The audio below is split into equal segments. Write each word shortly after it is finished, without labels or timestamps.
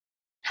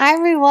Hi,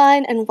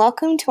 everyone, and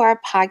welcome to our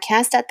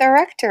podcast at the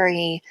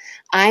Rectory.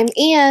 I'm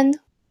Anne.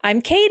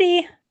 I'm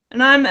Katie.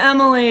 And I'm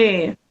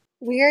Emily.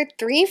 We're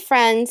three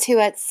friends who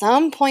at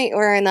some point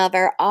or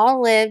another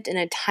all lived in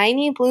a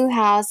tiny blue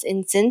house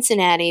in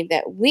Cincinnati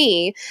that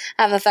we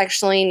have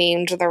affectionately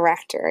named the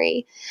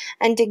Rectory.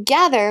 And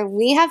together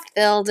we have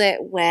filled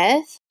it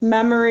with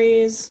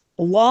memories,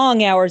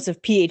 long hours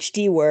of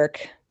PhD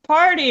work,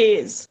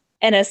 parties,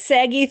 and a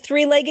saggy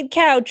three-legged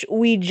couch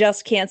we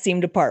just can't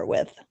seem to part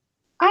with.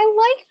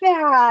 I like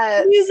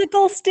that.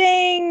 Musical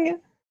sting.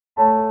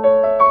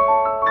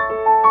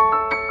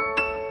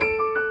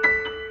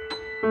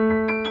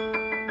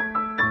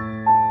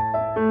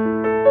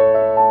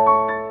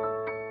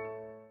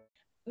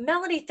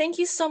 Melody, thank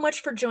you so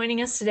much for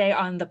joining us today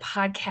on the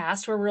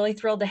podcast. We're really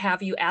thrilled to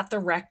have you at the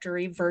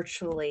Rectory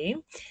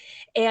virtually.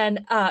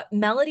 And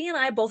Melody and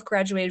I both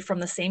graduated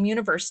from the same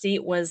university.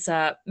 It was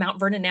Mount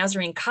Vernon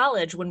Nazarene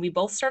College when we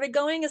both started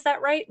going. Is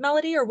that right,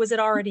 Melody? Or was it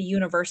already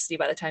university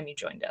by the time you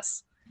joined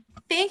us?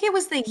 I think it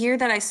was the year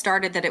that I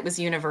started that it was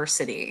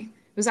university.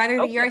 It was either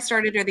the year I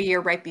started or the year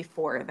right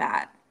before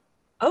that.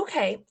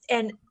 Okay.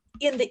 And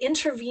in the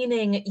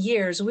intervening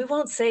years, we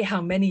won't say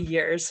how many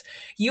years,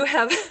 you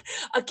have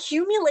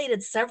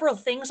accumulated several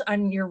things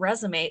on your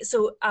resume.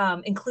 So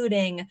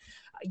including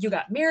you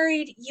got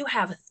married, you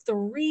have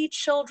 3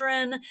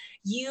 children,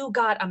 you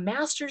got a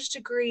master's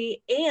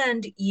degree,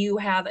 and you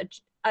have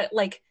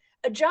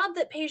a job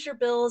that pays your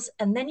bills.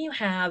 And then you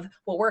have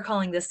what we're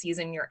calling this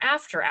season your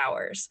after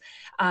hours,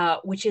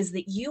 which is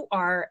that you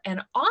are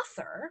an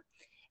author.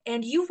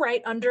 And you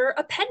write under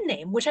a pen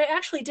name, which I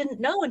actually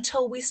didn't know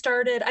until we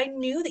started. I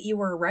knew that you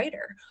were a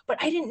writer,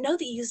 but I didn't know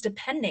that you used a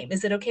pen name.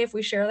 Is it okay if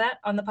we share that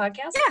on the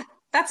podcast? Yeah,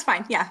 that's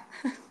fine. Yeah.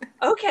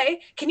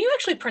 Okay. Can you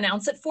actually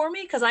pronounce it for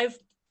me? Because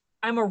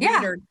I'm a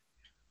reader.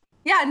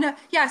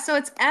 Yeah. So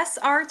it's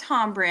S.R.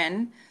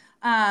 Tombrin.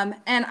 And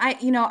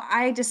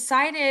I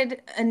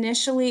decided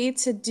initially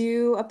to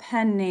do a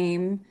pen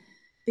name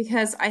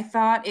because I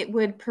thought it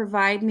would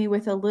provide me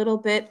with a little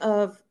bit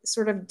of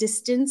sort of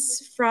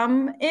distance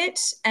from it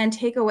and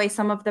take away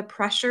some of the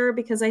pressure.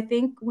 Because I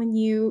think when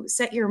you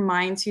set your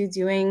mind to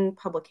doing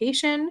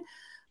publication,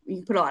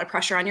 you put a lot of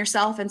pressure on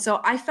yourself. And so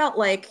I felt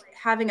like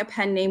having a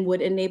pen name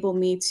would enable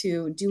me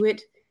to do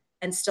it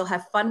and still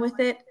have fun with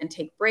it and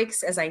take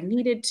breaks as I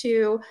needed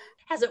to.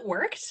 Has it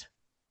worked?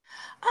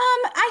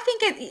 I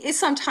think it is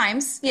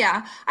sometimes,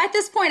 yeah. At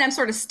this point, I'm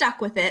sort of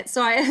stuck with it,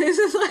 so this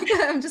is like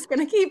I'm just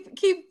going to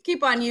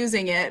keep on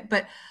using it.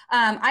 But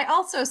I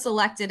also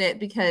selected it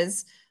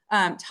because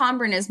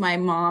Tombrin is my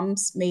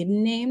mom's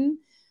maiden name,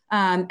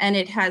 and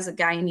it has a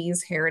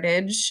Guyanese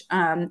heritage.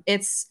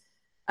 It's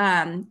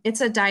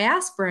a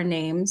diaspora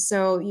name,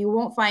 so you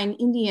won't find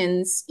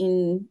Indians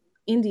in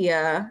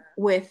India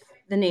with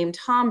the name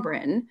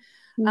Tombrin.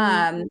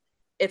 Mm-hmm.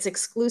 It's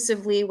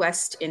exclusively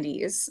West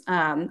Indies.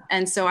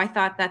 And so I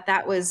thought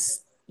that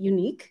was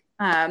unique.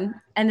 And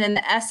then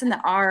the S and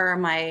the R are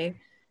my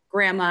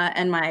grandma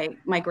and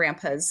my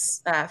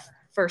grandpa's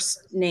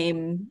first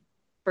name,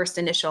 first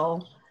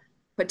initial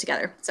put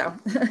together. So.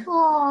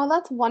 Oh,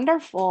 that's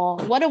wonderful.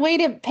 What a way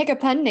to pick a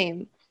pen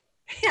name.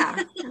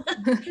 Yeah.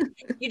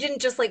 You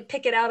didn't just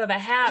pick it out of a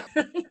hat.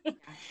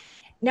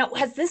 Now,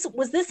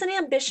 was this an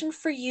ambition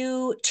for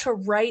you to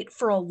write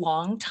for a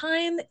long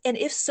time? And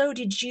if so,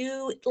 did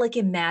you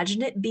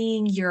imagine it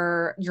being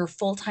your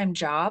full-time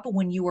job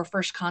when you were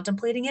first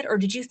contemplating it? Or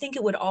did you think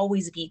it would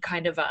always be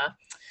kind of an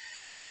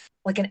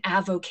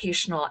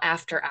avocational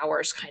after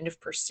hours kind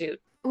of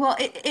pursuit? Well,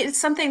 it's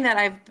something that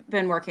I've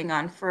been working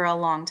on for a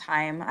long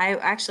time. I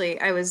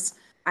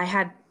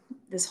had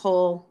this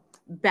whole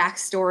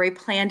backstory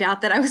planned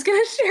out that I was going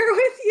to share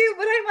with you,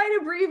 but I might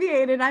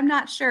abbreviate it. I'm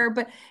not sure,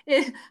 but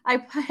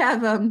I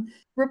have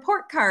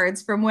report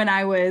cards from when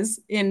I was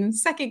in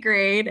 2nd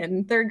grade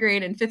and 3rd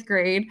grade and 5th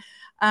grade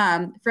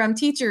from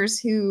teachers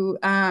who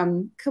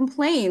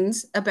complained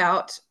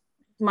about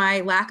my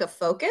lack of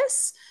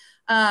focus,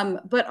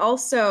 but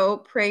also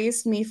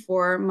praised me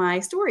for my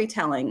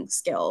storytelling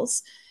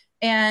skills.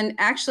 And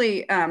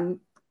actually,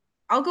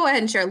 I'll go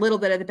ahead and share a little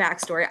bit of the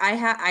backstory.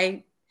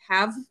 I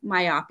have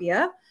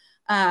myopia.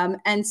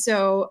 And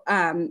so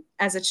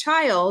as a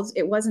child,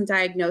 it wasn't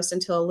diagnosed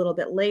until a little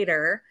bit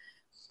later,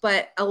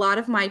 but a lot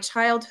of my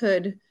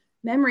childhood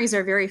memories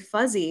are very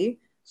fuzzy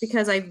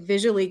because I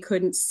visually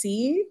couldn't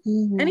see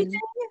anything.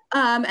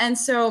 And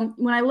so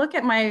when I look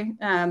at my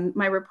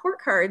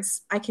report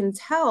cards, I can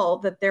tell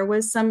that there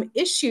was some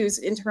issues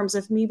in terms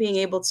of me being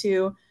able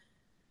to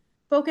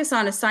focus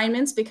on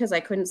assignments because I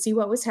couldn't see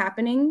what was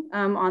happening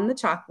on the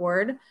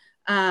chalkboard,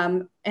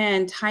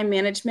 and time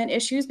management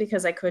issues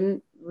because I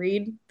couldn't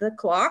read the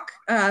clock.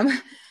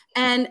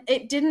 And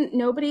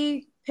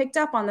nobody picked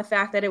up on the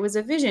fact that it was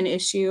a vision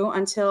issue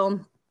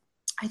until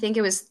I think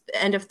it was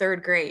the end of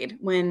 3rd grade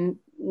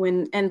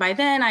and by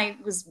then I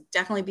was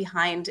definitely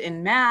behind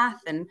in math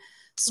and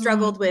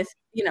struggled with,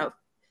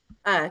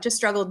 just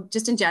struggled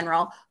just in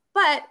general.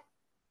 But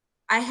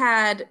I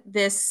had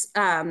this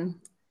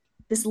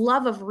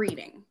love of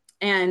reading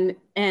and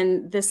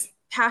this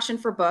passion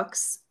for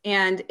books.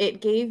 and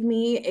it gave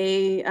me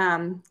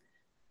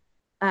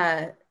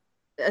a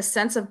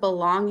sense of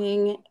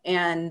belonging,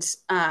 and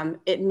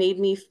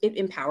it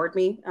empowered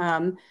me.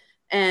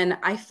 And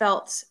I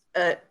felt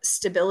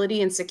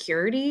stability and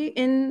security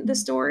in the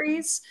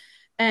stories.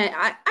 And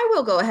I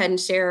will go ahead and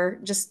share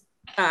just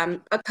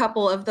a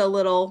couple of the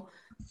little,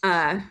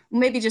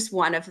 maybe just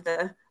one of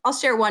the, I'll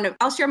share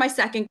my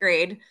second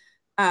grade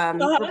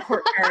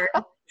report card.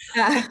 Oh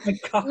my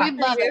God. We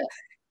love it.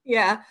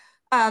 Yeah.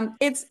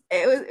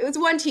 It was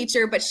one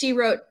teacher, but she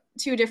wrote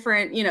two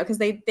different, because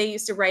they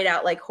used to write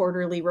out like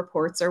quarterly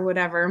reports or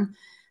whatever.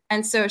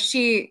 And so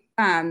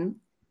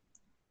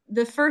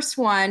the first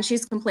one,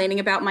 she's complaining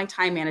about my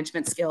time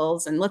management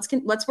skills, and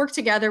let's work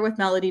together with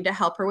Melody to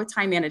help her with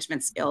time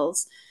management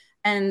skills.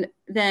 And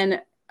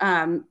then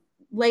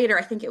later,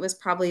 I think it was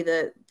probably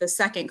the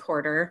second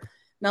quarter,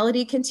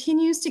 Melody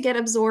continues to get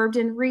absorbed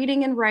in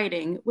reading and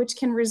writing, which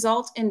can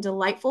result in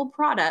delightful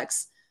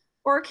products,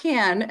 or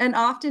can and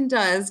often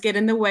does get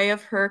in the way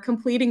of her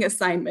completing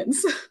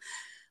assignments.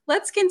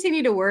 Let's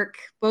continue to work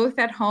both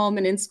at home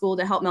and in school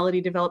to help Melody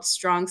develop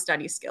strong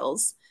study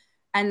skills.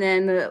 And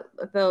then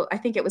I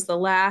think it was the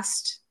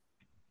last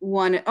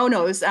one. Oh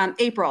no, it was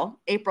April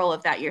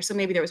of that year. So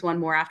maybe there was one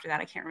more after that.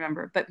 I can't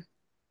remember. But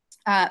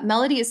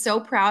Melody is so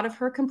proud of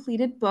her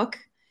completed book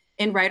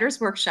in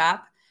Writer's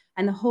Workshop,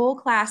 and the whole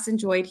class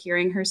enjoyed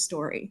hearing her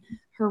story.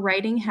 Her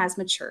writing has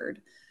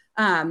matured.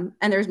 And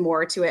there's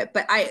more to it,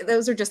 but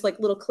those are just like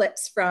little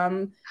clips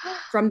from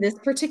this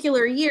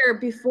particular year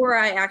before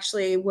I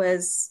actually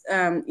was,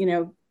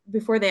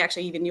 before they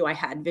actually even knew I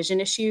had vision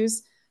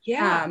issues.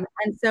 Yeah.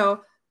 And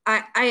so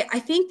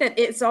I think that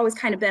it's always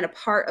kind of been a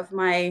part of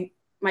my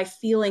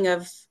feeling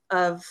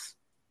of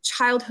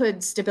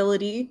childhood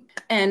stability,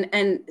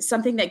 and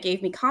something that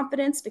gave me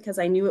confidence, because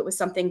I knew it was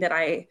something that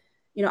I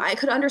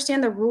could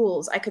understand the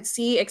rules. I could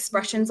see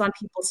expressions on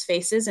people's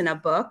faces in a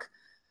book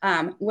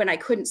when I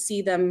couldn't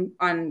see them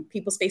on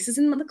people's faces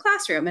in the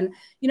classroom. And,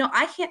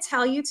 I can't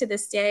tell you to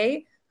this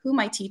day who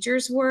my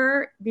teachers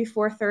were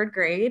before third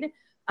grade,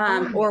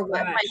 or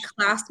what my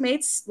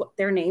classmates, what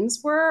their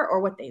names were, or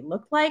what they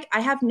looked like. I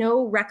have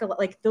no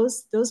like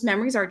those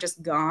memories are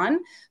just gone,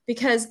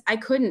 because I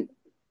couldn't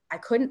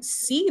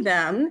see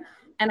them,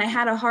 and I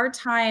had a hard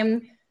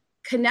time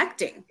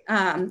connecting,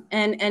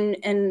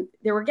 and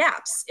there were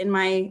gaps in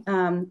my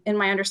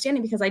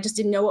understanding, because I just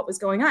didn't know what was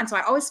going on. So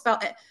I always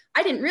felt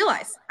I didn't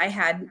realize I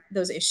had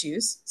those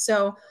issues.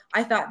 So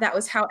I thought that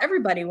was how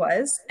everybody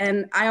was,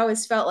 and I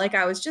always felt like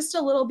I was just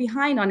a little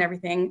behind on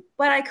everything.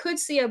 But I could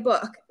see a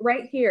book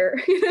right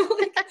here,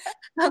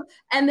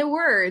 and the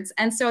words,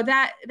 and so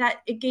that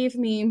it gave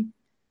me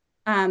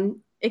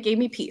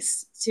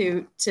peace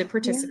to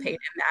participate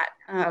in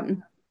that.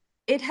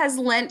 It has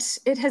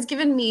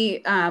given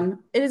me a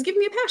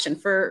passion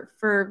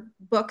for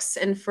books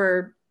and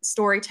for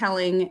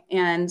storytelling,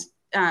 and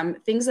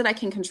things that I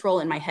can control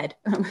in my head.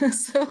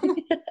 So.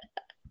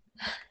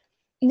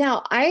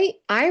 Now, I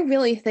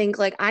really think,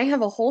 like, I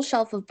have a whole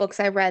shelf of books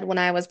I read when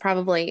I was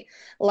probably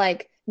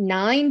like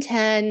 9,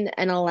 10,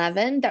 and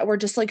 11 that were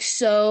just like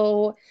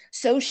so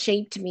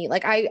shaped me.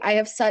 Like I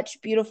have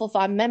such beautiful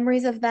fond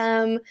memories of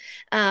them.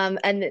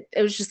 And it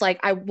was just like,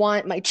 I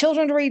want my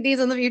children to read these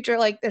in the future.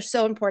 Like, they're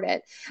so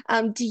important.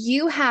 Do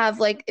you have,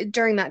 like,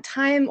 during that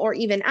time or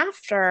even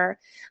after,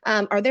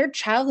 are there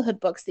childhood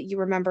books that you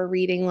remember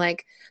reading,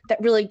 like, that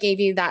really gave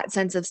you that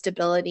sense of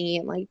stability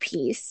and like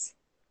peace?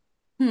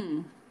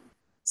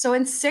 So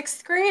in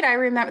sixth grade, I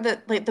remember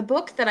that, like, the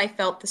book that I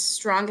felt the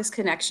strongest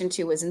connection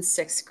to was in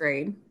sixth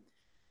grade.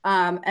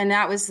 And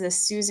that was the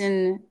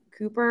Susan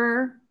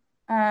Cooper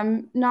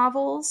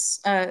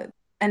novels. And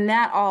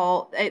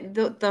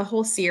the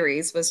whole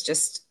series was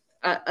just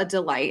a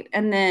delight.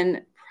 And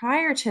then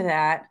prior to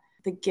that,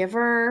 The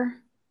Giver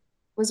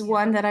was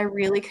one that I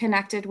really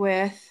connected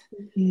with.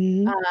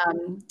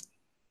 Mm-hmm.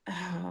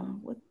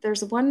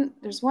 There's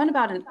one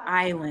about an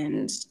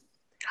island.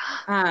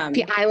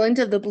 The Island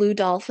of the Blue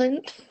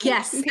Dolphin.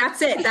 Yes,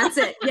 that's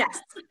it. Yes.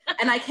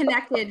 And I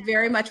connected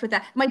very much with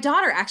that. My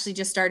daughter actually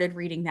just started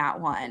reading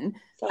that one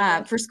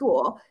for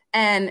school.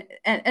 And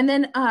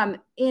then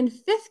in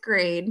fifth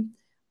grade,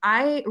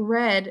 I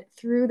read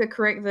through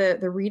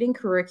the reading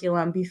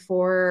curriculum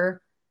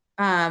before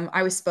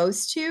I was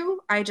supposed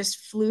to. I just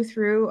flew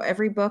through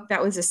every book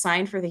that was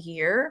assigned for the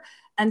year.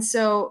 And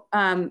so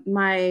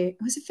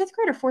was it fifth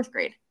grade or fourth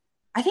grade?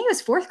 I think it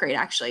was fourth grade,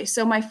 actually.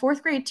 So my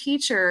fourth grade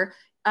teacher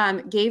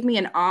gave me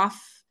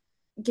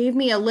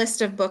a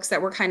list of books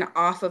that were kind of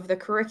off of the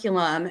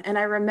curriculum. And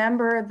I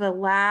remember the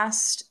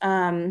last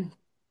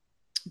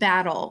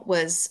battle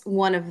was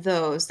one of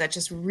those that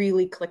just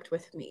really clicked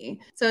with me.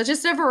 So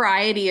just a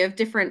variety of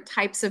different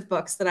types of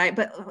books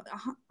but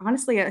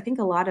honestly, I think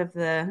a lot of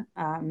the,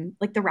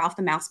 like the Ralph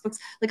the Mouse books,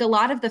 like a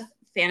lot of the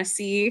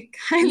fantasy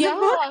kinds of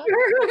books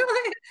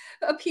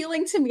were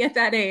appealing to me at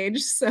that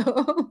age.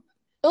 So.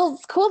 Well,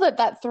 it's cool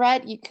that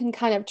thread, you can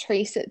kind of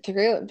trace it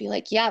through and be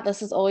like, yeah,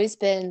 this has always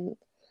been,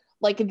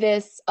 like,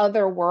 this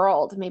other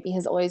world maybe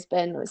has always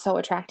been so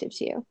attractive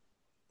to you.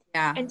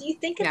 Yeah. And do you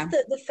think it's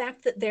the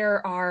fact that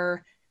there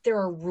are there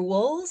are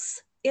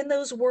rules in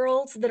those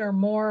worlds that are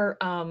more,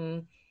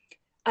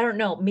 I don't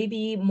know,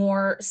 maybe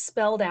more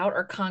spelled out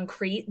or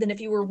concrete than if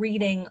you were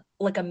reading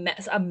like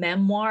a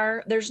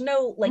memoir. There's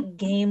no like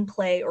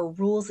gameplay or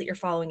rules that you're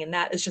following in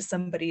that. It's just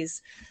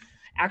somebody's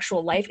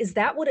actual life. Is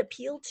that what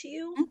appealed to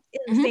you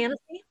in Mhm.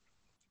 fantasy?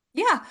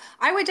 Yeah,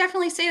 I would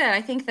definitely say that.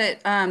 I think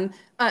that,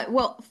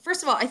 well,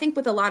 first of all, I think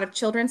with a lot of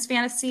children's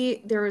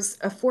fantasy, there's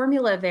a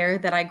formula there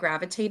that I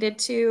gravitated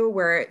to,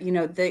 where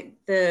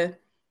the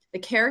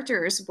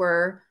characters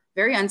were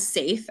very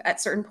unsafe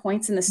at certain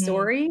points in the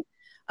story,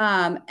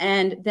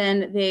 and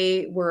then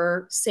they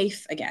were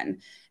safe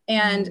again.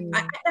 And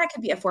that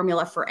could be a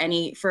formula for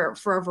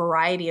for a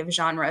variety of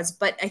genres.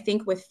 But I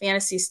think with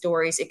fantasy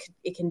stories,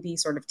 it can be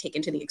sort of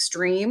taken to the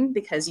extreme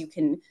because you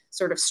can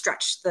sort of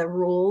stretch the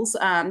rules.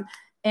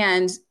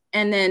 And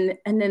then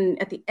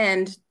at the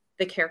end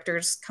the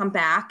characters come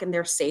back and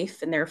they're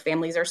safe and their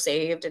families are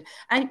saved.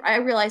 And I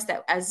realized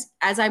that as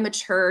I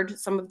matured,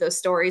 some of those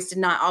stories did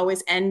not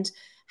always end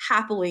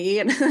happily,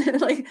 and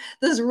like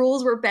those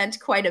rules were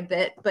bent quite a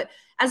bit. But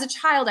as a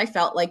child, I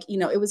felt like,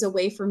 it was a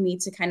way for me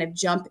to kind of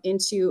jump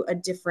into a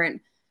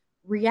different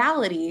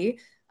reality.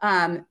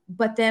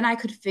 But then I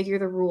could figure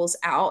the rules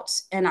out,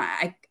 and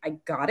I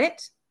got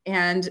it.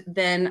 And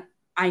then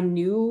I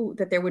knew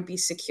that there would be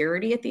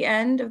security at the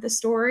end of the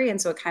story.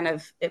 And so it kind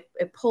of,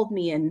 it pulled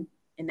me in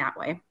that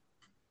way.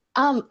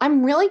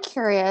 I'm really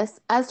curious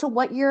as to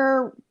what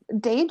your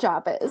day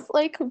job is.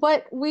 Like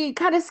what we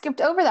kind of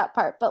skipped over that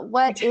part, but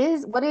what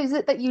is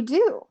it that you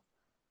do?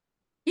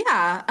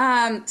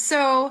 Yeah.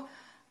 So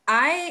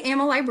I am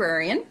a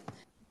librarian.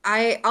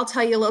 I'll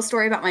tell you a little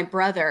story about my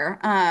brother.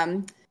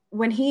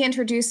 When he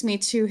introduced me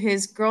to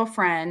his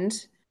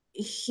girlfriend,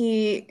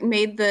 he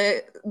made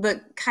the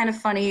kind of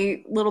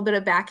funny little bit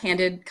of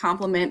backhanded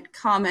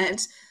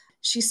comment.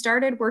 She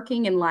started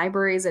working in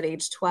libraries at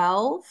age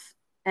 12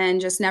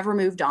 and just never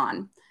moved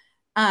on.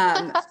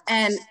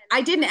 And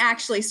I didn't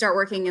actually start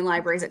working in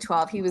libraries at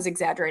 12. He was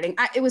exaggerating.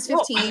 It was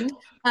 15.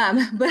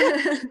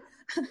 But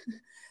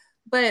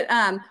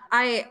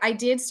I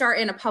did start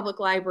in a public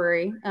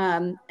library,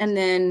 and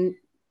then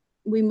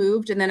we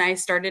moved, and then I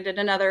started at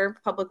another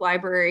public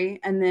library,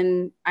 and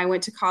then I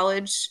went to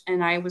college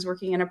and I was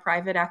working in a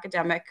private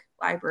academic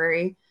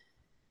library.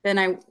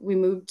 Then we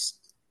moved,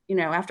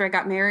 after I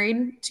got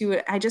married to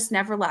it. I just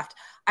never left.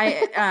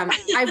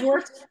 I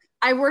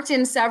worked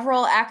in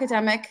several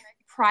academic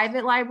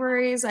private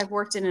libraries. I've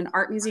worked in an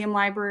art museum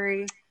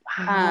library.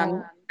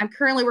 Wow. I'm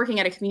currently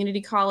working at a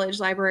community college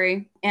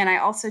library, and I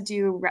also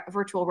do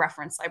virtual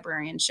reference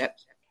librarianship.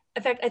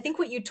 In fact, I think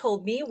what you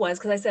told me was,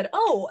 because I said,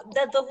 oh,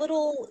 that the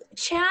little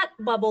chat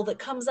bubble that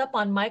comes up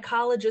on my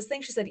college's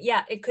thing, she said,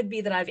 yeah, it could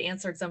be that I've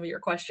answered some of your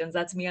questions.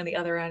 That's me on the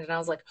other end. And I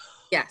was like,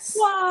 Yes.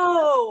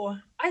 whoa,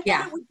 I thought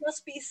Yeah. it would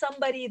just be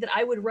somebody that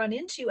I would run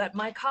into at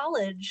my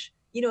college.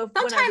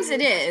 Sometimes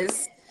it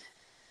is.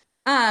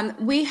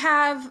 We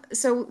have,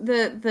 so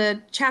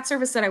the chat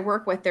service that I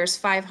work with, there's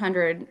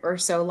 500 or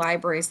so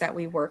libraries that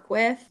we work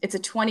with. It's a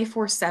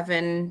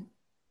 24/7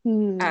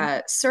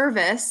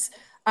 service.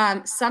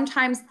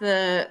 Sometimes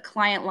the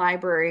client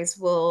libraries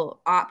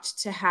will opt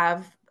to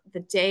have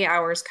the day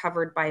hours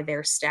covered by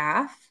their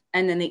staff,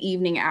 and then the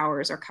evening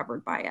hours are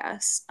covered by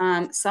us.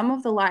 Some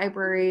of the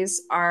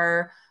libraries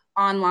are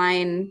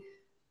online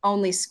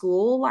only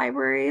school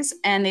libraries,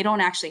 and they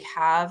don't actually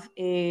have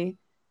a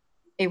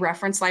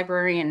reference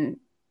librarian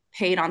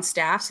paid on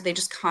staff, so they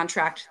just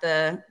contract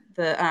the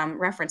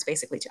reference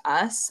basically to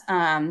us.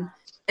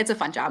 It's a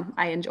fun job.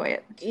 I enjoy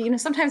it.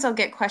 Sometimes I'll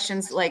get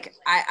questions like,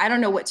 I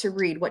don't know what to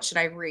read. What should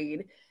I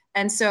read?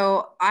 And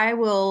so I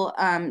will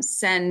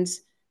send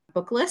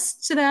book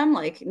lists to them,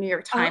 like New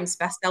York Times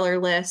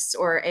bestseller lists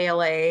or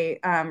ALA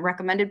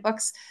recommended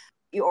books,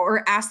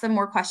 or ask them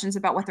more questions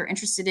about what they're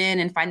interested in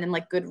and find them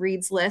like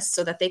Goodreads lists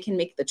so that they can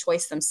make the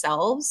choice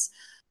themselves.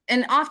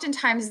 And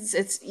oftentimes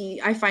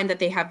I find that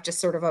they have just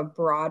sort of a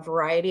broad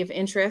variety of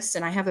interests,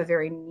 and I have a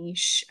very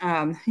niche,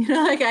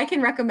 like I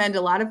can recommend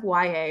a lot of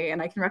YA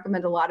and I can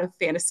recommend a lot of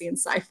fantasy and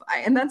sci-fi,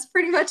 and that's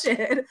pretty much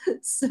it.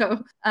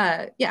 So,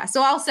 yeah,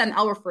 so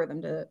I'll refer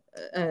them to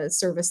a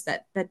service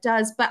that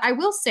does. But I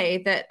will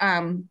say that,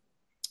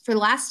 for the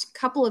last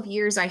couple of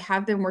years, I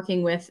have been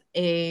working with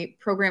a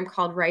program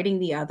called Writing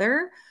the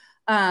Other,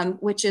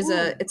 which is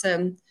it's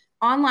an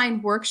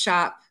online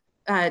workshop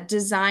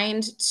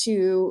designed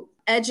to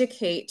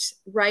educate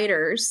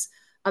writers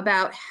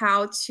about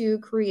how to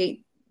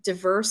create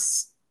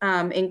diverse,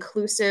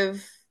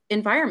 inclusive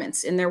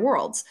environments in their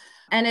worlds.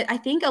 And I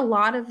think a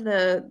lot of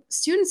the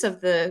students of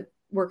the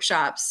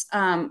workshops,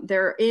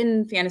 they're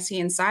in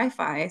fantasy and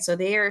sci-fi, so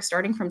they are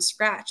starting from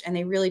scratch, and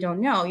they really don't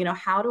know,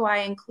 how do I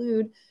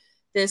include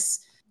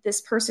this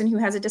person who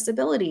has a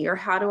disability, or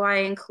how do I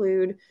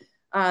include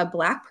a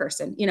Black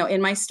person,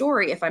 in my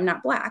story if I'm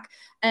not Black.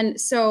 And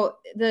so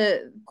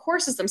the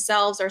courses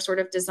themselves are sort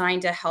of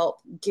designed to help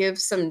give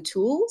some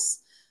tools,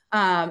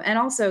 and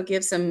also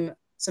give some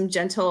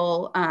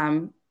gentle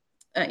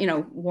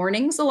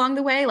warnings along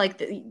the way,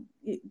 like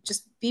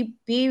just be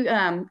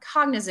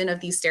cognizant of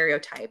these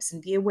stereotypes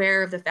and be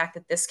aware of the fact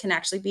that this can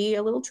actually be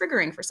a little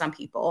triggering for some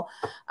people.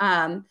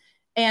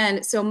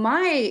 And so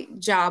my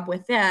job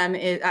with them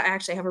is I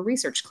actually have a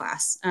research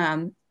class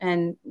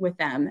and with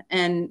them.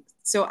 And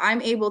so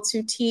I'm able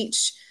to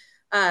teach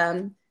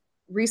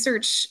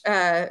research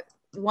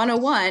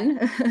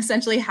 101,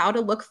 essentially how to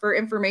look for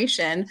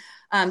information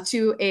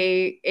to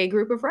a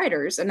group of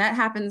writers. And that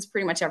happens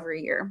pretty much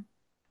every year.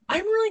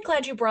 I'm really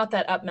glad you brought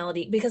that up,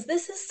 Melody, because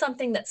this is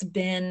something that's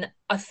been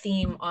a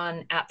theme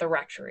on at the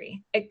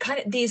Rectory. It kind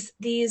of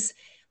these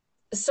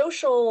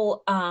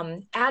social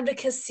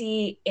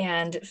advocacy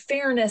and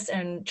fairness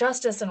and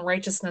justice and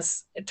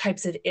righteousness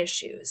types of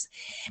issues.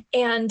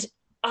 And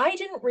I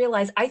didn't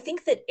realize, I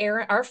think that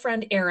Aaron, our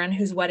friend Aaron,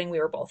 whose wedding we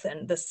were both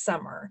in this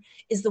summer,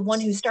 is the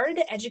one who started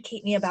to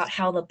educate me about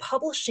how the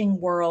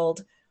publishing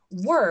world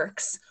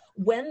works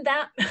when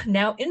that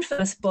now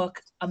infamous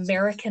book,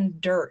 American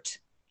Dirt,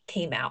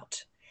 came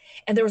out.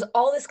 And there was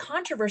all this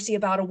controversy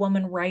about a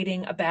woman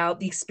writing about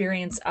the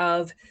experience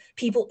of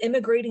people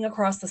immigrating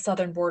across the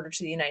southern border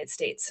to the United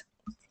States.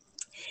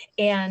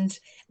 And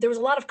there was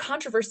a lot of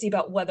controversy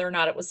about whether or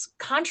not it was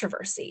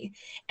controversy.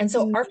 And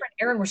so our friend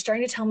Aaron was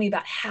starting to tell me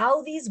about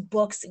how these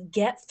books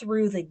get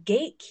through the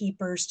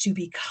gatekeepers to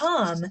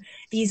become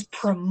these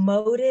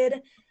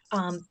promoted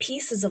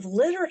pieces of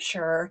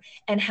literature,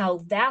 and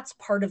how that's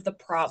part of the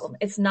problem.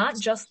 It's not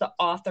just the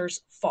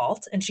author's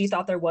fault, and she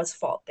thought there was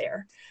fault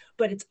there,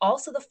 but it's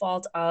also the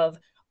fault of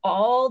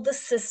all the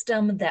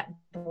system that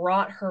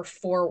brought her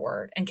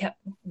forward and kept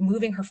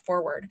moving her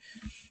forward.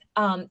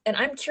 And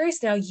I'm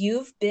curious now,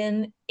 you've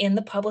been in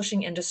the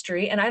publishing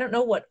industry, and I don't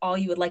know what all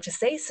you would like to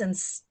say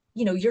since,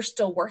 you're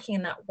still working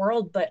in that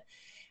world, but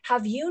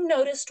have you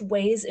noticed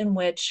ways in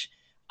which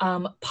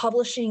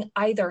publishing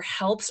either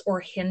helps or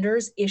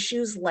hinders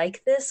issues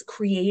like this,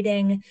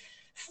 creating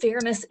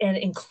fairness and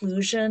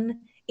inclusion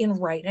in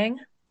writing?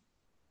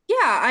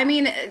 Yeah, I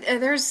mean,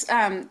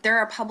 there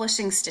are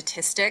publishing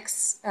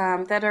statistics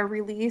that are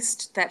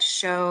released that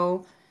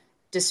show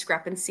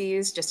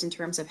discrepancies just in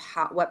terms of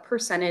what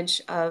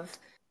percentage of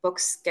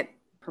books get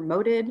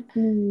promoted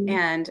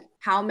and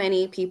how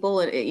many people,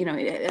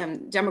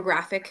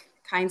 demographic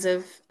kinds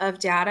of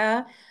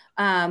data.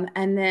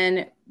 And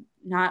then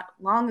not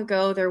long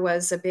ago, there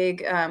was a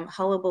big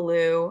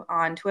hullabaloo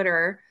on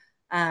Twitter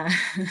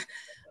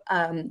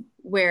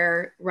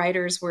where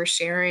writers were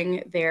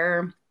sharing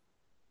their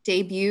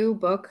debut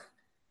book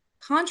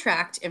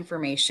contract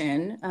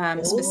information,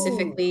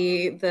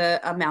 specifically the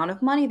amount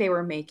of money they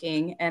were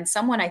making. And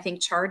someone, I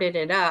think, charted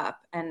it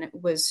up and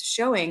was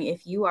showing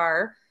if you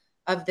are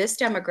of this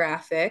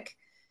demographic,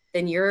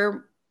 then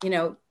you're,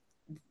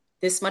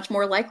 this much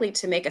more likely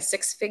to make a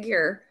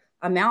six-figure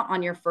amount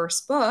on your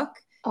first book.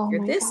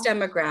 You're this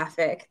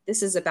demographic,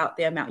 this is about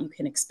the amount you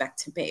can expect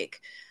to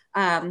make.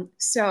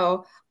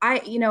 So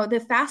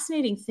the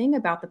fascinating thing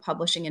about the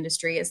publishing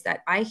industry is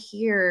that I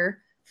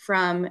hear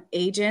from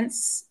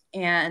agents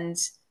and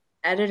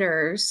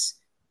editors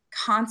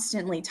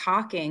constantly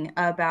talking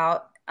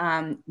about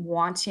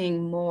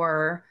wanting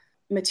more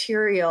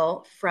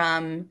material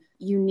from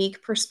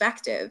unique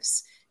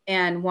perspectives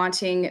and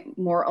wanting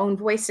more own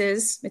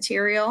voices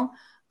material.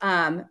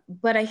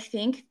 But I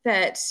think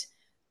that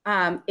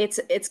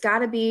it's got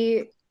to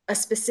be a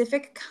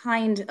specific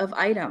kind of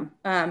item,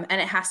 and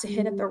it has to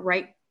hit at the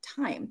right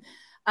time.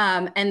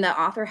 And the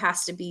author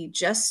has to be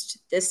just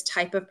this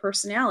type of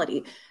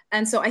personality.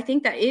 And so I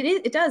think that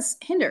it does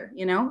hinder,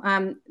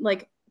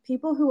 like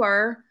people who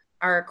are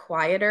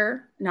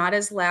quieter, not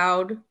as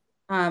loud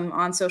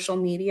on social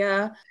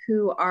media,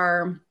 who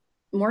are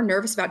more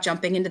nervous about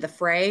jumping into the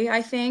fray,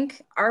 I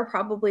think, are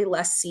probably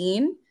less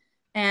seen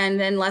and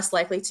then less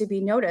likely to be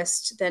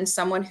noticed than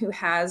someone who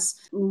has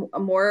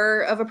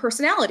more of a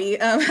personality.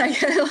 And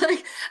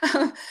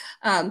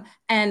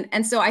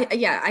so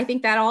I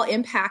think that all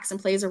impacts and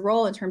plays a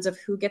role in terms of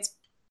who gets.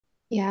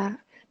 Yeah.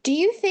 Do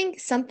you think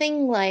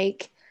something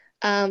like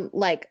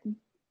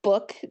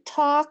Book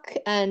Talk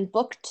and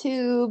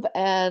BookTube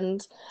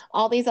and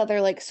all these other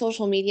like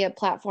social media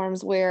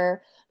platforms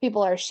where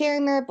people are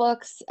sharing their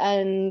books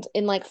and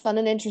in like fun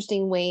and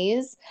interesting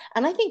ways,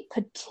 and I think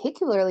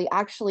particularly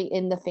actually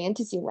in the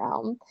fantasy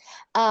realm,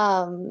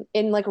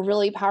 in like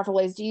really powerful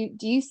ways, do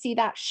you see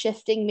that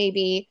shifting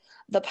maybe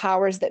the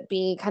powers that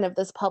be, kind of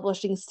this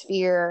publishing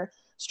sphere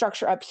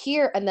structure up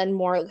here, and then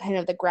more kind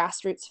of the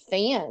grassroots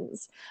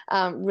fans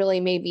really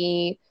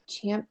maybe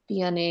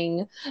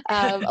championing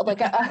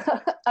like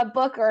a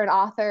book or an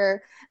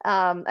author,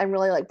 and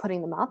really like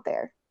putting them out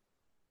there?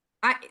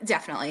 I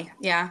definitely,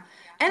 yeah.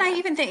 And I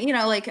even think,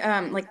 like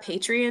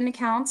Patreon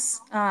accounts,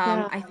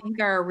 I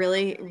think are a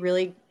really,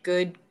 really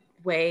good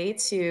way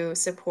to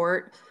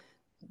support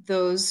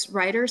those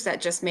writers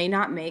that just may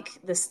not make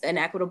an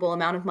equitable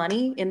amount of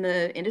money in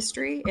the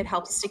industry. It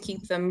helps to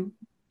keep them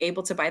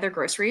able to buy their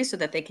groceries so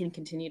that they can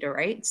continue to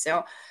write.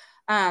 So,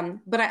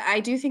 but I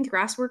do think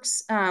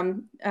Grassworks,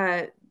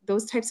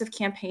 those types of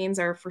campaigns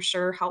are for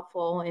sure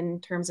helpful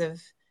in terms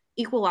of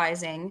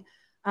equalizing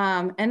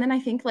And then I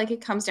think like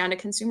it comes down to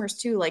consumers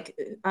too. Like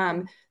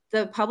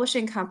the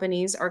publishing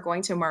companies are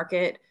going to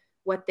market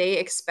what they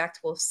expect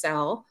will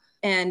sell.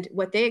 And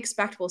what they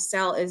expect will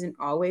sell isn't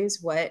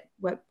always what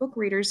book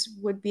readers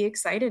would be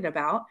excited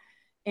about.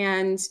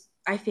 And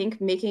I think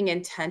making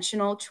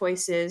intentional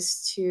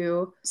choices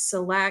to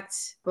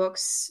select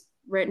books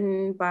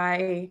written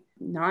by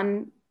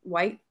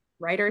non-white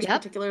writers,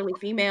 Yep. particularly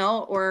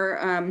female,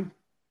 or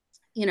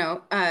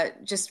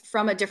just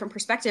from a different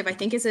perspective, I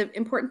think is an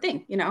important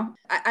thing.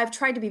 I've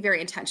tried to be very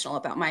intentional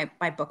about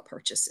my book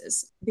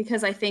purchases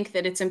because I think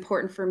that it's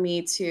important for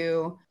me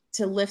to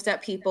lift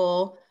up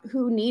people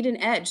who need an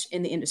edge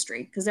in the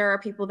industry, because there are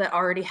people that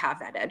already have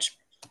that edge.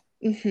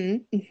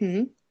 Mm-hmm.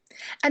 Mm-hmm.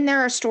 And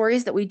there are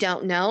stories that we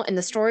don't know, and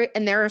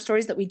there are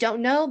stories that we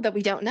don't know that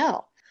we don't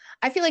know.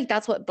 I feel like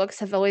that's what books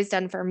have always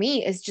done for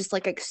me, is just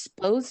like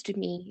exposed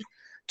me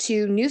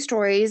to new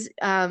stories,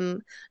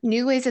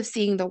 new ways of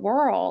seeing the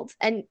world.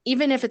 And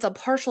even if it's a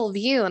partial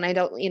view and I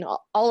don't,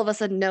 all of a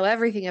sudden know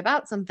everything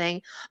about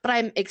something, but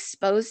I'm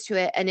exposed to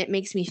it and it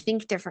makes me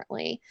think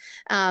differently.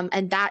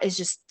 And that is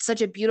just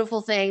such a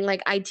beautiful thing.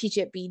 Like I teach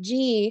at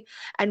BG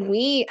and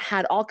we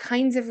had all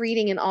kinds of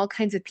reading and all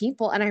kinds of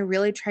people. And I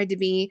really tried to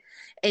be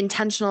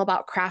intentional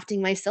about crafting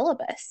my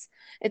syllabus.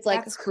 It's like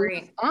That's who's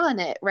great. on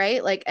it,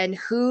 right? Like, and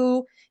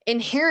who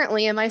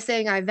inherently am I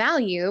saying I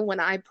value when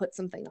I put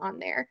something on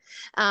there,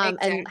 and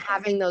Exactly.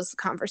 having those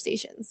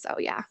conversations. So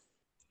yeah,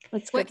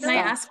 that's What good can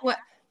I stuff. ask?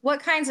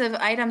 What kinds of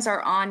items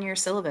are on your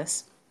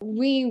syllabus?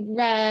 We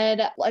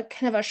read like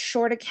kind of a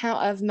short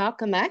account of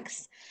Malcolm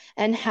X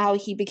and how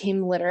he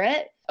became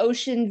literate.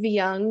 Ocean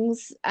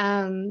Vuong's,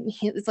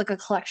 it's like a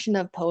collection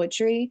of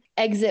poetry.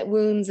 Exit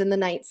Wounds in the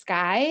Night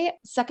Sky,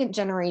 second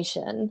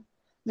generation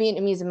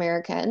Vietnamese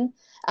American.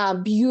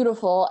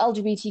 Beautiful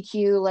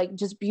LGBTQ, like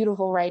just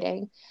beautiful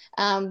writing.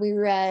 We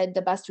read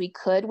The Best We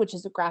Could, which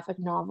is a graphic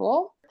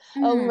novel.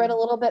 Oh, we read a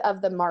little bit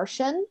of The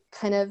Martian.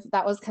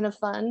 That was kind of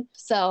fun.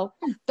 So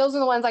those are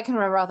the ones I can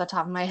remember off the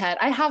top of my head.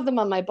 I have them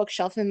on my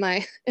bookshelf in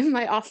my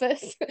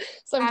office.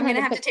 So I'm trying going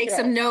to have to picture take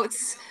some it.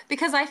 notes,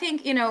 because I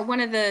think, one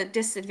of the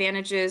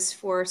disadvantages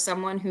for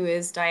someone who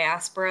is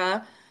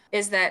diaspora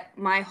is that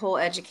my whole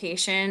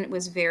education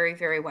was very,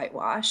 very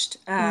whitewashed.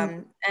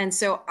 And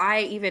so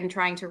I, even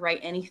trying to write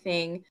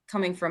anything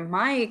coming from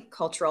my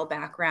cultural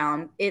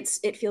background,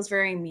 it feels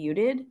very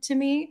muted to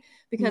me,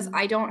 because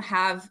I don't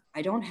have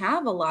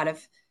a lot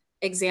of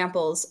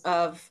examples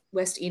of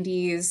West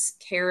Indies,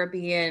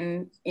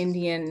 Caribbean,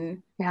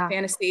 Indian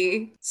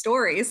fantasy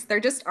stories. They're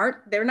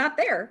not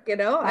there.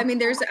 I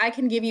mean, I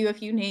can give you a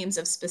few names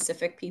of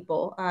specific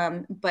people,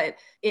 but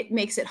it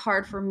makes it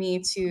hard for me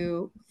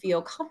to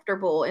feel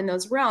comfortable in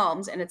those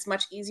realms. And it's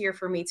much easier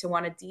for me to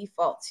want to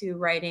default to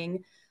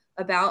writing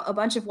about a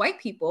bunch of white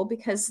people,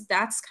 because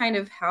that's kind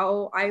of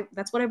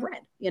that's what I've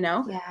read,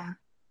 Yeah.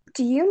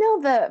 Do you know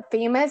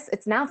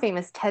it's now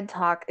famous TED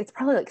Talk? It's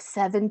probably like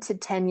 7 to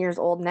 10 years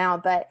old now,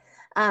 but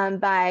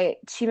by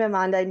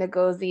Chimamanda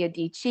Ngozi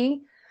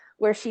Adichie,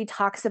 where she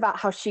talks about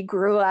how she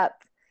grew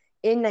up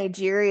in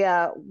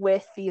Nigeria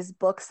with these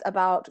books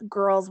about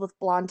girls with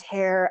blonde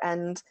hair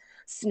and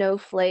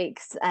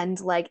snowflakes and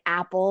like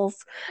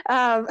apples.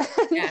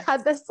 Yes.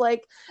 Had this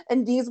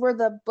and these were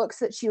the books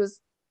that she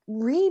was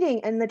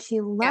reading and that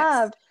she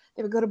loved. Yes.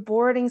 They would go to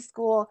boarding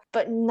school,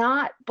 but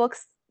not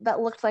books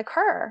that looked like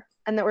her,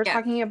 and that we're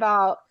talking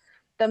about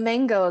the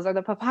mangoes or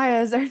the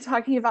papayas. They're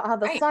talking about how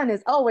the sun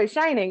is always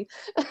shining.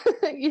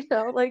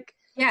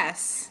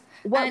 Yes.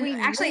 What And we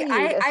actually,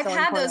 read is I've so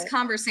had those important.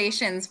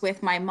 conversations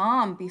with my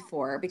mom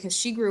before, because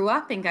she grew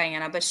up in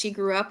Guyana, but she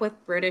grew up with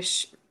a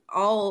British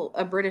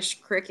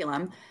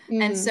curriculum.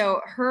 And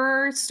so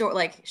her story,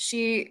 like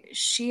she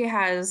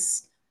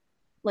has,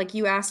 like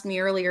you asked me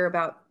earlier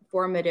about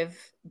formative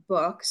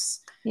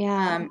books.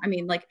 Yeah. I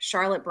mean, like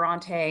Charlotte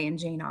Bronte and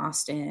Jane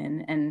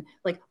Austen, and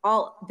like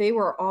those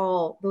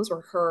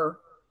were her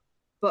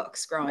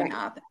books growing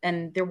up.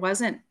 And there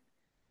wasn't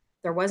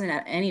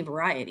any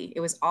variety.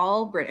 It was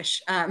all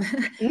British.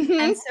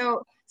 And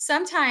so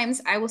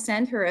sometimes I will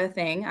send her a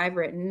thing I've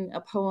written,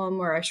 a poem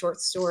or a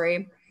short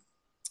story,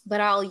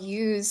 but I'll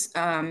use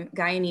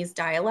Guyanese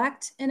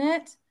dialect in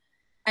it,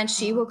 and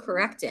she will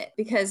correct it,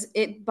 because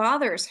it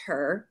bothers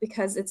her,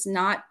 because it's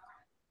not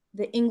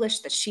the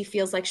English that she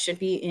feels like should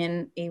be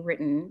in a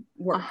written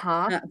work.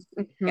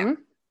 Yeah.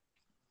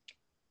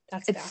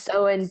 It's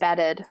so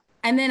embedded.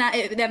 And then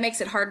that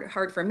makes it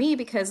hard for me,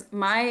 because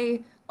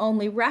my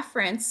only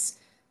reference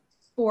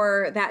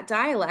for that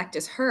dialect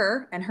is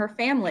her and her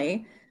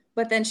family.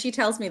 But then she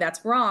tells me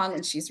that's wrong,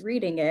 and she's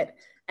reading it,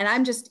 and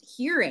I'm just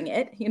hearing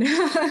it,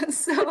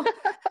 So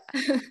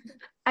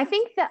I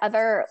think the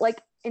other,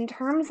 in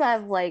terms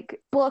of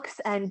books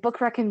and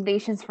book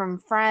recommendations from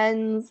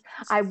friends,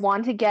 I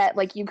want to get,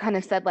 you kind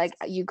of said,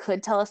 you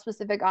could tell us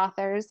specific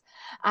authors.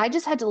 I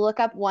just had to look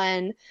up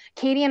one.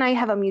 Katie and I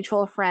have a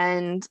mutual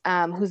friend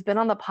who's been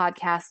on the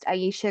podcast,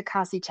 Ayesha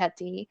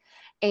Kasichetty.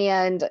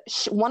 And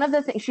one of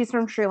the things, she's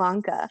from Sri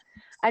Lanka.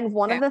 And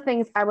one of the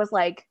things I was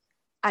like,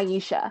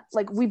 Aisha.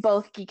 Like, we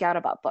both geek out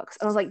about books.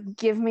 I was like,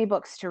 give me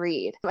books to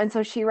read. And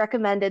so she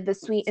recommended The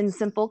Sweet and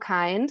Simple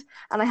Kind,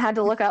 and I had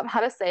to look up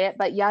how to say it,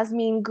 but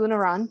Yasmin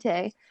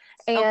Gunarante.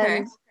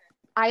 And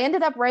I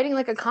ended up writing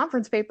like a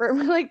conference paper and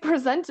we like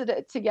presented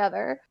it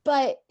together.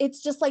 But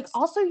it's just like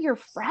also your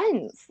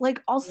friends.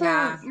 Like also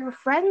your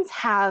friends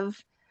have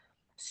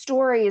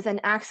stories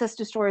and access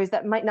to stories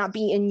that might not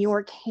be in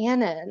your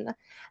canon.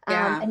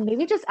 And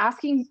maybe just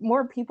asking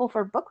more people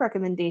for book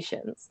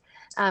recommendations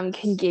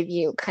can give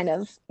you kind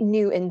of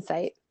new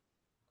insight.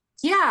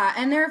 Yeah,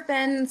 and there have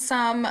been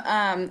some,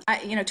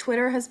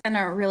 Twitter has been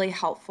a really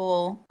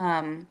helpful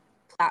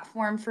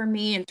platform for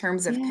me in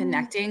terms of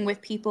connecting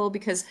with people,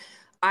 because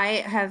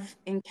I have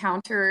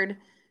encountered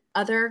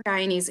other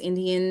Guyanese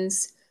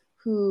Indians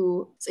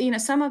who,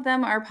 some of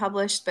them are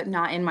published, but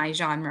not in my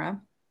genre.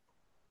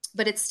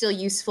 But it's still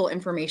useful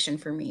information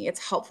for me. It's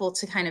helpful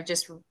to kind of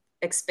just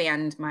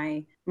expand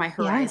my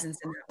horizons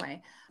in that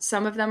way.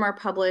 Some of them are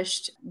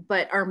published,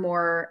 but are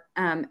more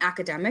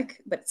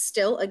academic, but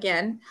still,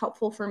 again,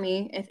 helpful for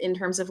me in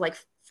terms of like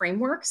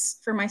frameworks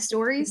for my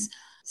stories.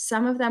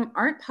 Some of them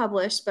aren't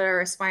published, but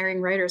are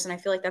aspiring writers. And I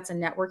feel like that's a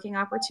networking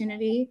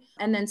opportunity.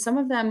 And then some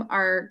of them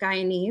are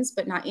Guyanese,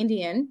 but not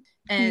Indian.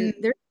 And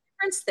there's a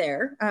difference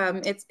there.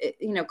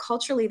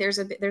 Culturally, there's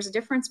a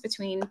difference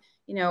between,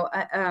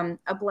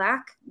 a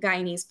Black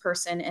Guyanese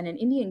person and an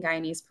Indian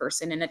Guyanese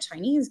person and a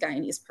Chinese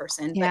Guyanese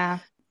person,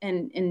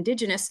 and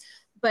Indigenous,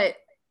 but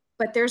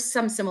there's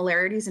some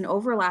similarities and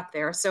overlap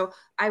there. So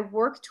I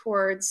work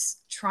towards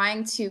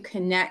trying to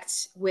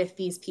connect with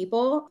these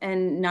people,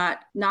 and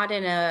not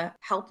in a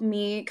help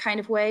me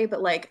kind of way,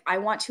 but like, I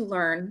want to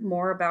learn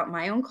more about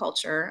my own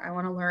culture. I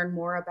want to learn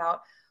more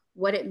about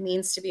what it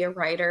means to be a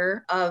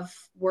writer of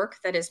work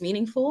that is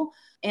meaningful.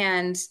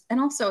 And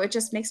also it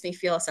just makes me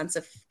feel a sense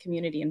of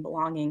community and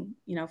belonging,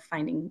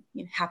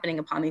 happening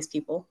upon these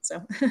people.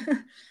 So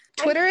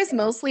Twitter is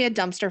mostly a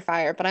dumpster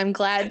fire, but I'm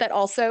glad that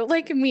also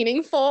like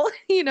meaningful,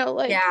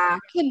 connection.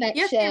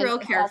 You have to be real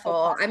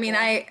careful. I mean,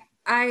 I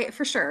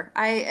for sure.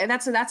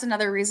 That's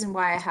another reason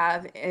why I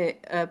have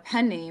a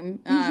pen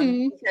name,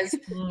 because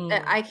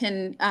I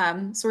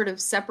can sort of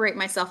separate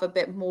myself a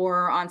bit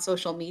more on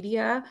social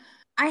media.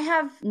 I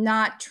have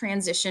not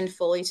transitioned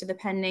fully to the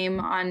pen name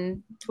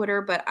on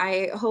Twitter, but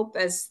I hope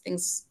as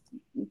things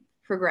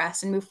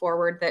progress and move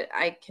forward that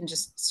I can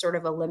just sort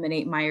of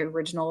eliminate my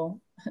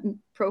original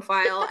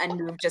profile and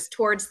move just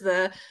towards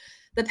the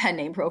pen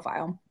name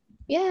profile.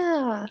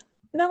 Yeah.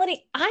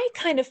 Melanie, I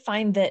kind of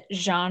find that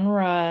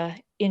genre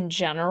in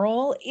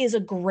general is a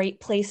great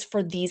place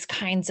for these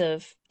kinds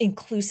of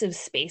inclusive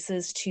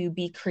spaces to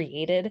be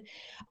created.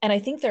 And I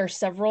think there are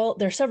several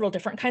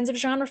different kinds of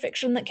genre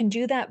fiction that can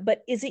do that.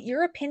 But is it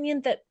your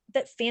opinion that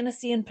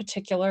fantasy in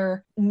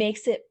particular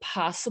makes it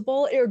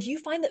possible? Or do you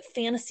find that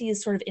fantasy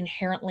is sort of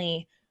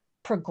inherently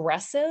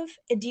progressive?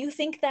 And do you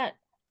think that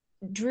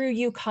drew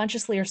you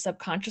consciously or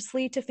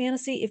subconsciously to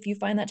fantasy, if you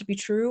find that to be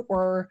true,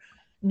 or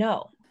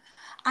no?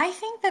 I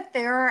think that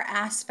there are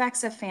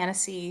aspects of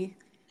fantasy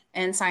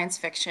and science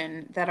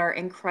fiction that are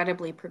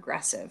incredibly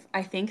progressive.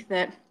 I think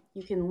that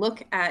you can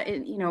look at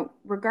it,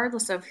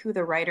 regardless of who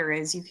the writer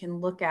is, you can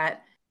look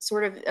at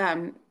sort of,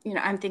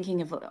 I'm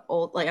thinking of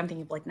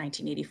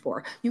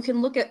 1984. You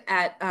can look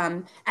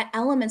at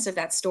elements of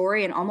that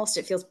story, and almost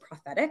it feels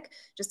prophetic,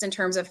 just in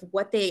terms of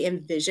what they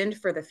envisioned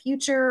for the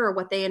future, or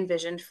what they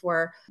envisioned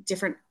for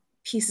different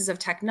pieces of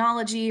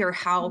technology, or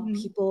how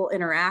people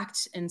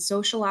interact and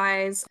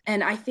socialize.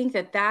 And I think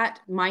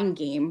that mind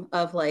game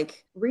of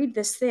like, read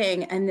this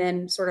thing and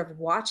then sort of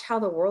watch how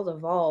the world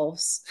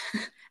evolves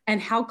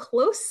and how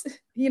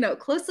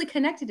closely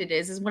connected it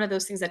is one of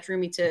those things that drew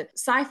me to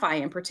sci-fi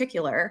in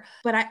particular.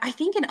 But I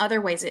think in other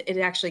ways, it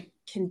actually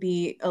can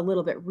be a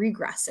little bit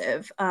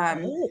regressive.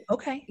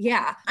 Okay.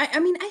 Yeah. I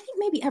mean, I think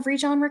maybe every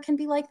genre can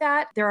be like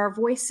that. There are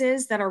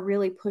voices that are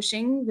really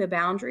pushing the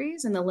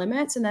boundaries and the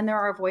limits. And then there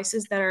are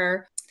voices that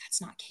are, that's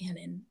not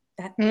canon.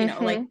 That,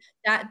 like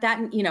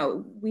that,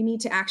 we need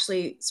to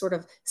actually sort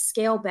of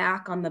scale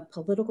back on the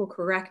political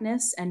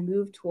correctness and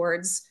move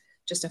towards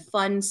just a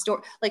fun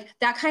story, like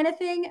that kind of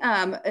thing.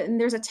 And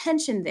there's a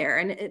tension there.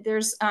 And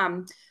there's,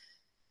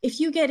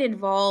 if you get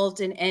involved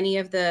in any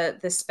of the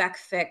spec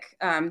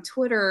fic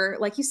Twitter,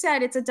 like you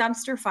said, it's a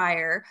dumpster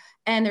fire,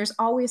 and there's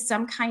always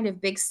some kind of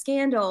big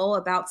scandal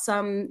about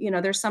some,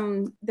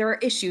 there are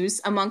issues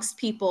amongst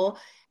people.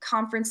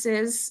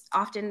 Conferences,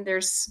 often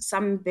there's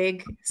some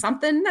big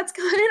something that's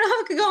going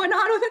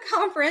on with a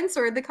conference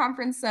or the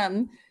conference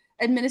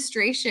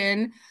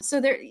administration.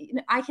 So there,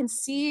 I can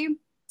see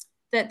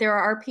that there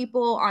are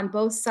people on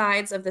both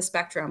sides of the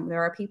spectrum.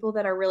 There are people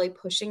that are really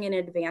pushing and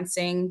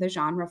advancing the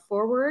genre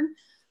forward,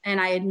 and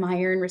I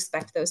admire and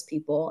respect those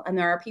people. And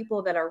there are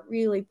people that are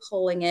really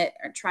pulling it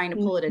or trying to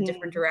pull it a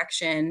different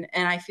direction.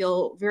 And I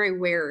feel very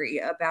wary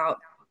about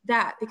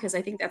that, because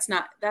I think that's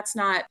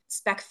not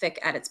spec fic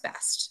at its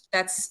best.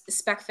 That's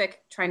spec fic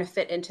trying to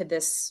fit into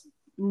this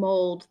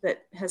mold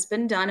that has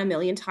been done a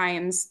million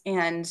times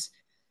and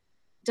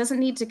doesn't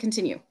need to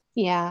continue.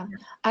 Yeah.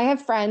 I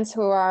have friends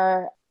who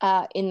are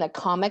in the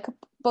comic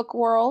book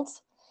world,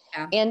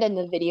 Yeah. and in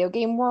the video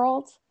game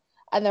world.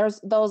 And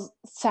those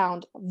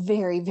sound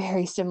very,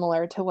 very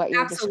similar to what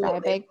you're Absolutely.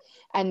 describing.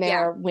 And Yeah.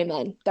 they're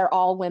women. They're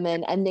all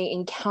women, and they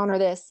encounter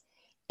this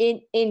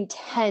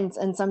intense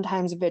and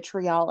sometimes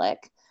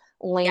vitriolic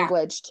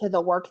language to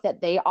the work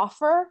that they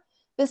offer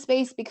the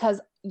space, because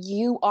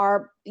you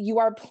are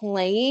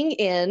playing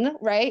in,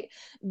 right,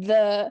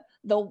 the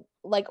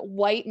like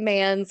white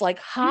man's like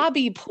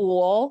hobby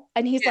pool,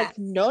 and he's Yes. like,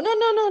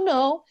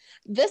 no,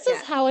 this is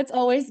Yes. how it's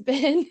always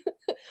been.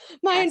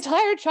 My Yes.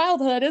 entire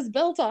childhood is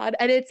built on,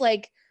 and it's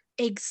like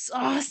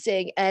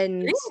exhausting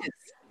and It is.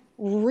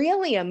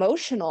 really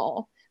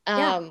emotional.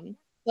 Yeah.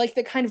 Like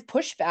the kind of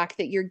pushback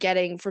that you're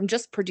getting from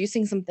just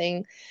producing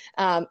something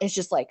is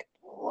just like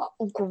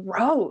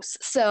gross.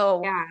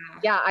 So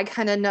Yeah. I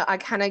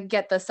kind of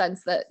get the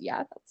sense that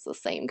that's the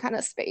same kind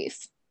of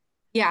space.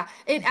 Yeah,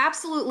 it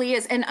absolutely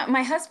is. And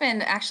my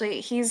husband actually,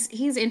 he's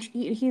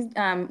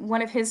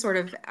one of his sort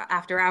of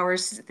after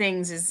hours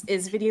things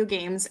is video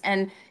games,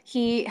 and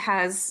he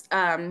has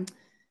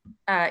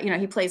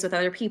he plays with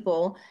other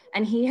people,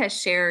 and he has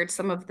shared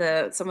some of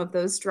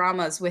those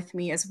dramas with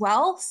me as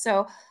well.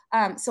 So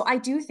I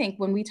do think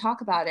when we talk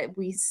about it,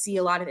 we see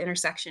a lot of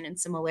intersection and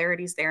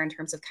similarities there in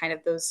terms of kind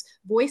of those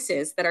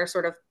voices that are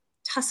sort of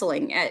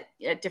tussling at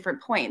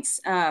different points,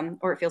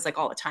 or it feels like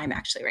all the time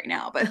actually right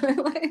now, but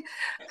like,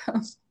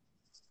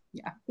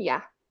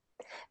 Yeah.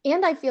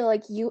 And I feel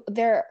like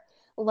they're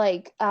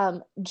like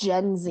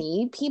Gen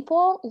Z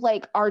people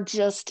like are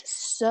just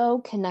so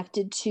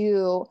connected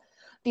to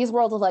these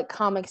worlds of like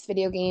comics,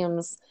 video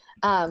games,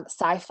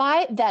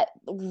 sci-fi, that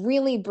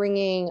really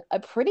bringing a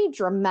pretty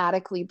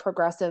dramatically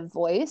progressive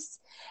voice.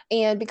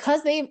 And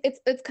because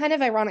it's kind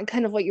of ironic,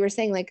 kind of what you were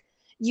saying, like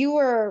you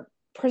were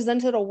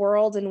presented a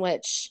world in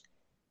which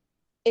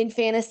in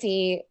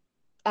fantasy,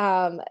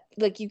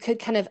 like you could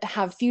kind of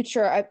have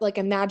future like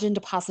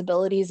imagined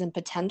possibilities and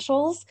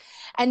potentials,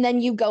 and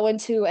then you go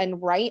into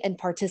and write and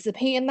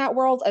participate in that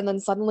world, and then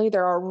suddenly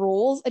there are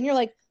rules, and you're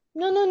like,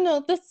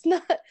 no, that's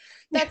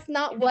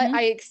not what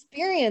I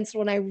experienced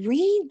when I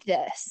read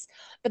this.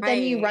 But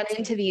then you run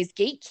into these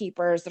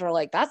gatekeepers that are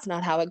like, that's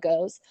not how it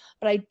goes.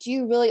 But I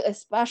do really,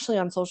 especially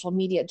on social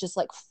media, just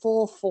like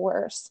full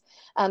force,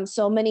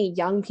 so many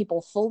young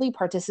people fully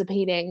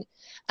participating,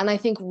 and I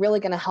think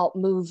really going to help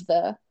move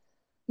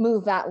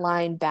that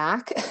line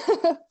back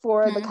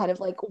for the kind of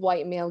like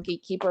white male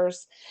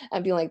gatekeepers,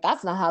 and be like,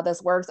 that's not how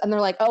this works. And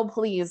they're like, oh,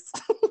 please.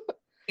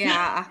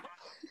 yeah.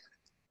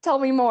 Tell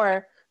me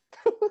more.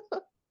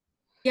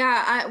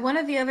 Yeah, one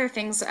of the other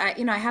things, I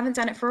haven't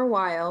done it for a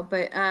while,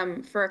 but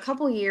for a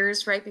couple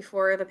years right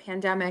before the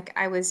pandemic,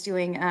 I was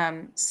doing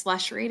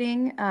slush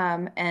reading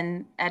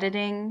and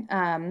editing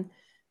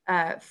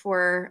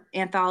for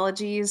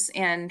anthologies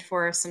and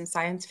for some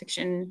science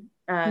fiction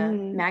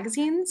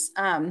magazines.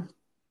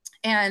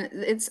 And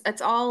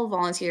it's all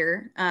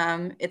volunteer.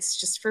 It's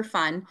just for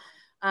fun.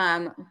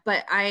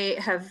 But I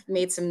have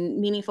made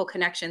some meaningful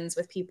connections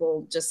with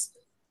people just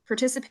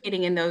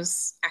participating in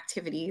those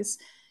activities.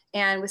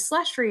 And with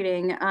slush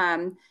reading,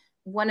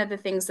 one of the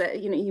things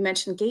that you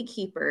mentioned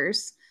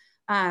gatekeepers,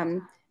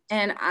 and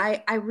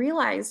I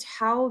realized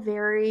how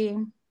very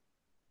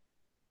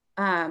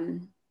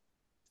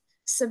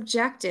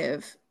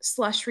subjective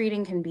slush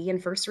reading can be in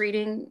first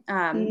reading.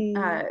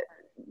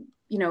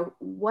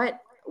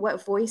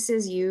 What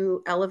voices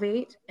you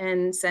elevate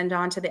and send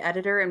on to the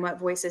editor, and what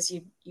voices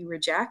you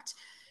reject.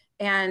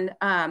 And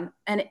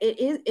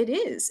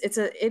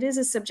it is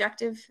a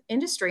subjective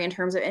industry in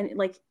terms of, and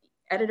like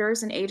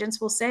editors and agents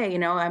will say,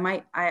 I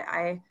might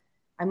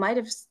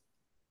have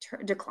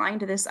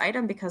declined this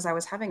item because I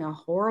was having a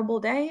horrible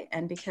day,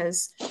 and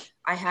because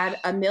I had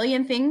a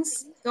million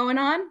things going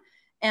on,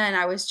 and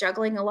I was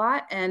juggling a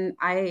lot, and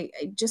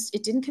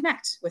it didn't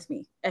connect with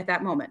me at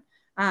that moment.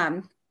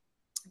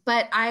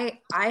 But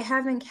I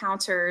have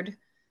encountered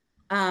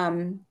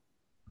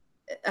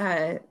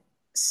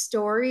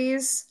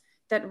stories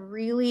that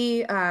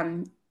really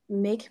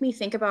make me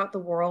think about the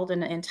world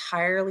in an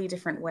entirely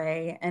different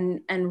way,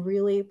 and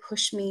really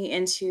push me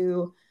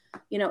into,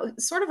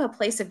 sort of a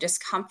place of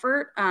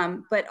discomfort,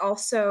 but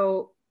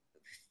also,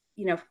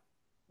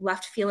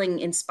 left feeling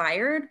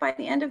inspired by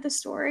the end of the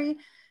story.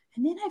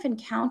 And then I've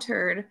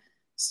encountered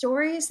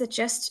stories that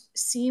just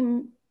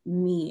seem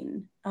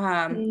mean.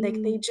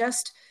 Like they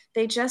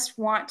just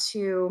want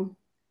to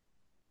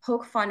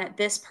poke fun at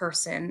this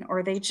person,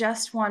 or they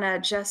just want to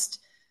just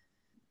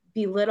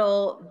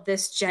belittle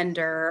this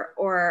gender,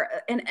 or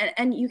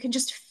and you can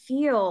just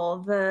feel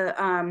the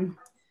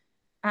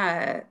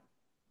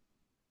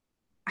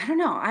I don't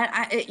know.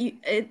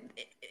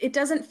 It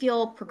doesn't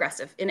feel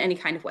progressive in any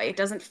kind of way. It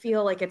doesn't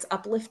feel like it's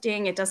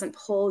uplifting. It doesn't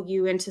pull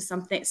you into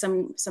something,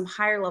 some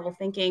higher level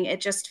thinking.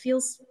 It just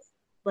feels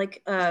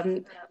like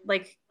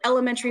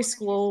elementary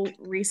school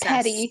recess.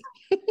 Petty.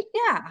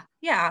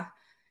 Yeah.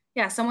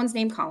 Someone's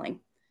name calling.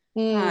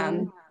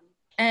 And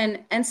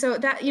so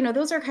that,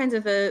 those are kinds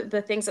of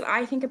the things that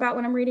I think about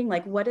when I'm reading,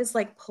 like what is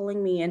like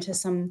pulling me into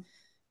some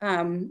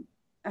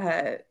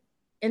into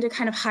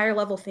kind of higher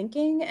level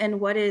thinking,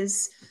 and what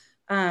is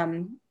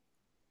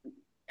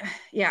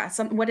yeah,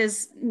 what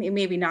is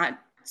maybe not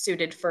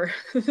suited for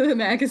the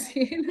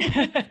magazine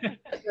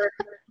for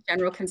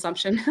general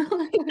consumption.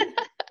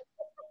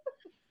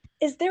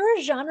 Is there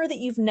a genre that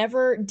you've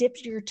never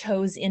dipped your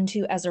toes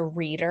into as a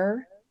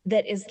reader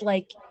that is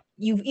like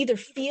you either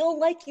feel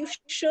like you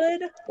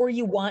should or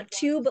you want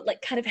to, but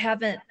like kind of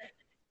haven't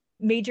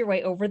made your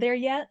way over there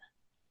yet?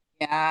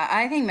 Yeah,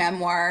 I think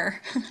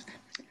memoir.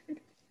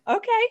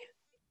 Okay.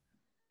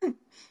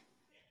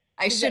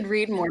 I should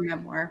read more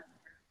memoir.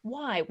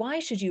 Why? Why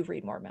should you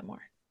read more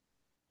memoir?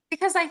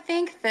 Because I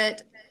think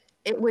that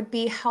it would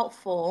be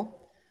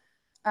helpful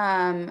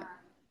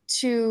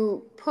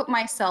to put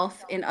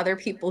myself in other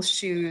people's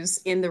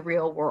shoes in the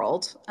real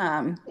world.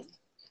 And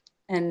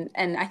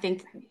I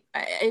think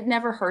it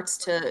never hurts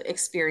to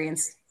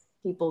experience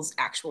people's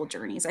actual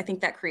journeys. I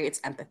think that creates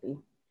empathy.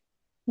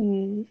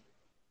 I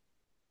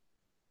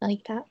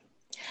like that.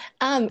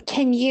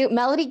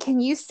 Melody,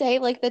 can you say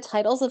like the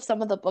titles of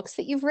some of the books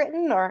that you've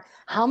written, or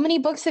how many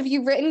books have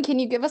you written? Can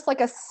you give us like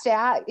a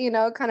stat,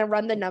 kind of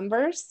run the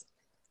numbers?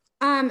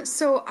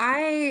 So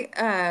I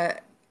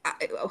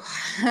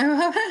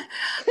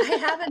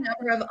have a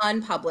number of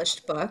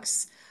unpublished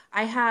books.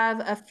 I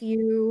have a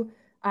few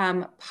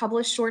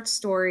published short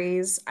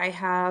stories. I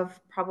have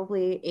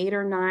probably 8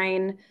 or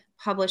 9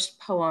 published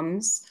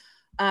poems,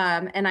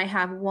 and I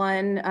have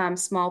one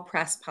small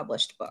press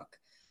published book.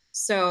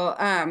 So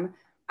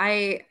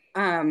I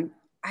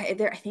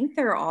think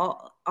they're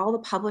all the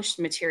published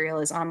material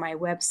is on my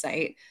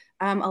website.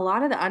 A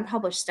lot of the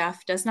unpublished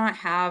stuff does not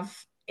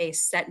have a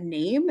set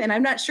name, and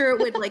I'm not sure it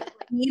would like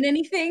mean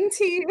anything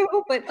to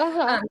you, but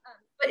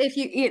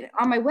if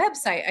on my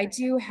website, I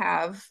do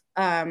have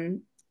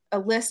a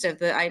list of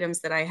the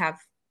items that I have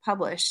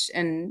published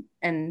and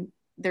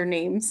their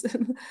names.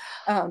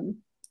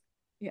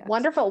 Yeah.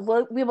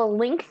 Wonderful. We will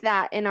link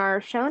that in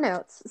our show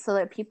notes so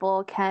that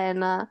people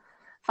can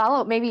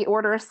follow, maybe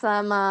order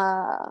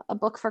a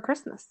book for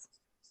Christmas.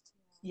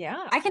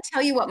 Yeah. I can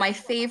tell you what my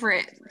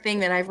favorite thing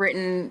that I've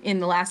written in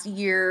the last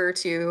year or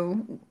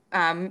two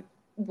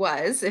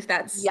was, if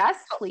that's yes,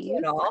 please.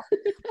 At all.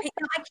 I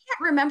can't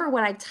remember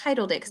what I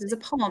titled it because it's a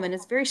poem and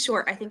it's very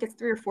short. I think it's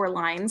 3 or 4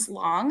 lines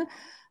long,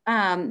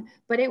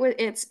 but it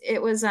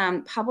was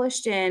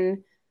published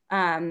in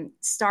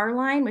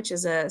Starline, which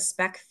is a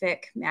spec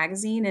fic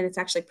magazine, and it's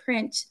actually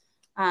print,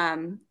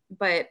 or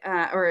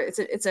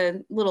it's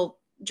a little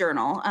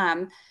journal.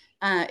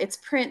 It's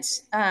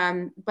print,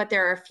 but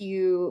there are a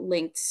few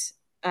linked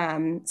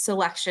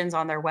selections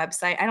on their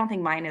website. I don't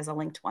think mine is a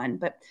linked one,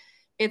 but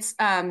it's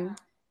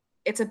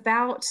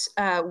about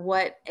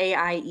what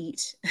AI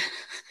eat.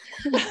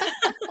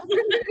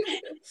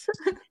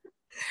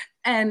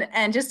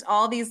 and just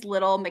all these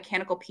little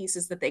mechanical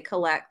pieces that they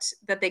collect,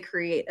 that they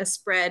create a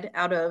spread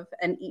out of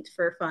and eat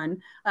for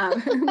fun.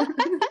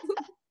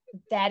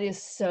 That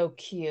is so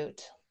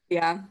cute.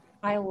 Yeah.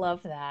 I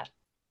love that.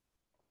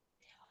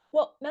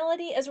 Well,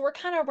 Melody, as we're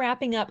kind of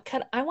wrapping up,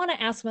 I want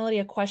to ask Melody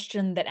a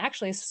question that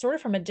actually is sort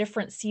of from a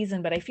different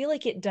season, but I feel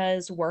like it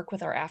does work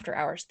with our After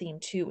Hours theme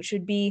too, which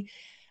would be,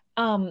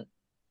 how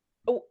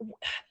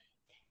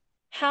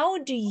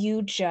do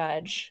you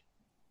judge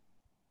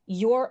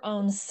your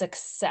own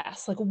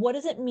success? Like, what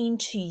does it mean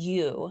to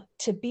you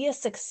to be a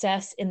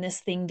success in this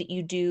thing that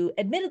you do,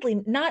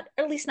 admittedly, not,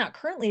 or at least not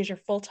currently, as your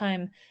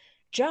full-time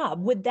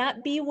job? Would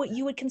that be what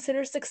you would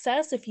consider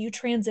success if you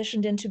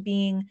transitioned into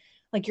being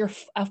like you're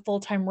a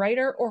full-time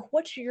writer? Or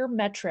what's your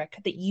metric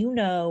that you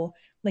know,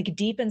 like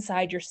deep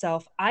inside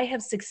yourself, I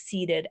have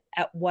succeeded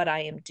at what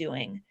I am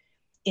doing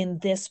in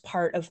this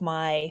part of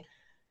my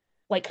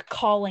like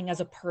calling as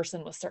a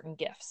person with certain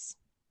gifts?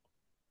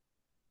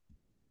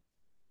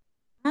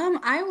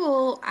 I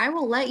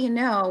will let you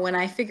know when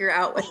I figure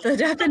out what the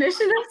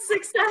definition of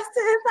success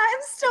is. I'm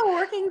still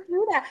working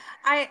through that.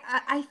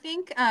 I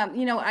think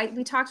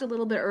we talked a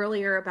little bit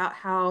earlier about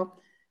how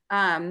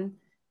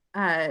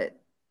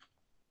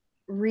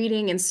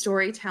reading and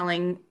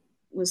storytelling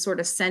was sort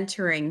of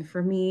centering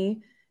for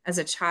me as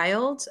a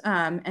child,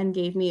 and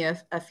gave me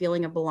a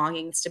feeling of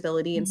belonging and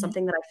stability, and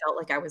something that I felt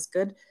like I was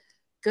good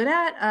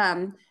at.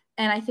 And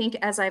I think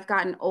as I've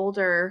gotten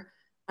older,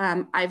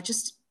 I've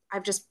just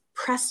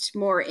pressed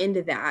more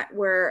into that,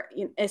 where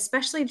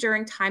especially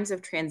during times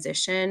of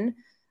transition,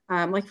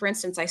 like for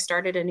instance, I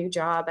started a new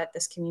job at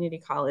this community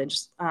college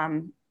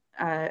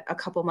a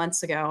couple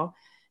months ago,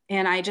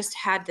 and I just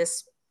had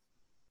this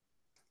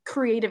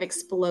creative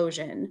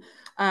explosion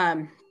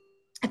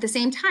at the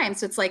same time.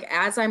 So it's like,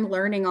 as I'm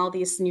learning all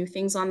these new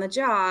things on the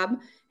job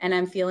and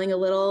I'm feeling a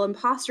little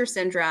imposter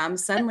syndrome,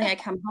 suddenly I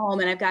come home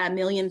and I've got a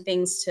million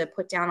things to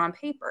put down on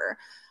paper.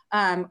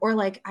 Or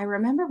like, I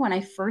remember when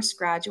I first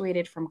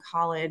graduated from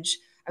college,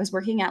 I was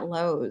working at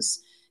Lowe's,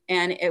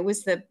 and it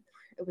was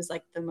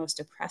like the most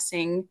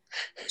depressing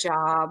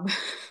job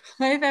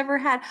I've ever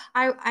had.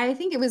 I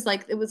think it was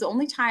the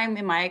only time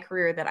in my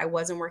career that I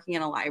wasn't working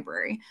in a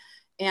library.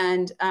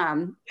 And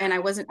I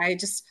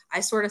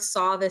sort of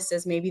saw this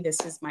as, maybe this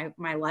is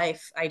my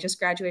life. I just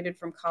graduated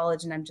from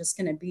college and I'm just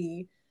going to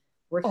be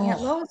working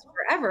at Lowe's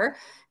forever.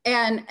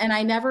 And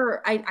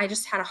I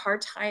just had a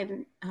hard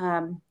time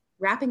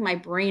wrapping my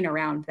brain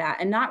around that,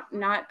 and not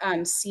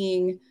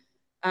seeing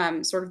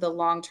sort of the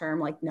long-term,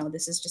 like, no,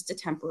 this is just a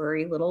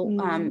temporary little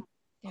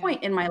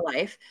point in my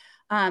life.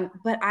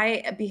 But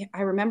I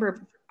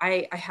remember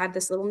I had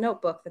this little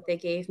notebook that they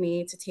gave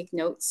me to take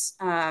notes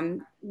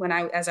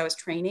as I was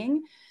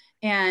training.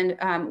 And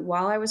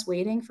while I was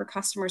waiting for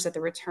customers at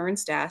the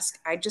returns desk,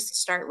 I just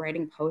start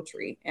writing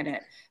poetry in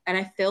it. And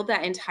I filled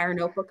that entire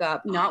notebook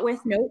up, not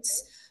with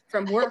notes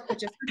from work, but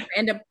just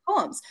random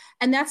poems.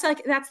 And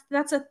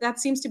that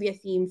seems to be a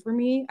theme for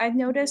me. I've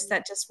noticed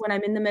that just when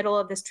I'm in the middle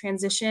of this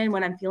transition,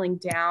 when I'm feeling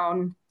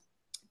down,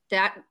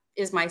 that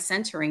is my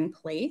centering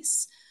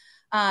place.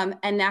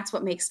 And that's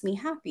what makes me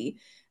happy.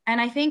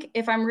 And I think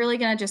if I'm really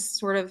going to just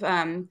sort of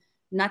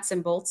nuts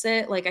and bolts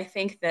it, like, I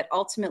think that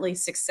ultimately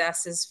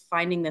success is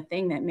finding the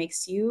thing that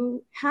makes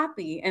you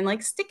happy and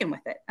like sticking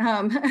with it.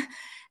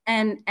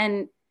 And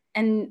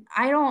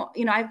I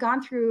don't, I've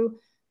gone through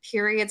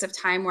periods of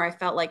time where I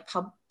felt like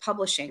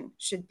publishing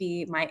should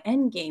be my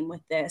end game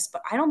with this,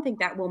 but I don't think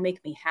that will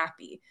make me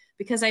happy,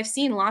 because I've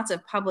seen lots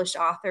of published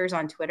authors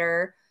on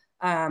Twitter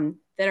that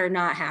are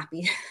not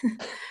happy.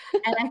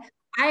 And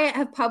I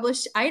have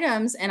published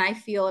items and I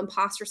feel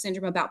imposter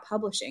syndrome about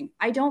publishing.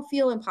 I don't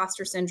feel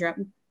imposter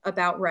syndrome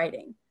about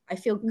writing. I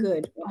feel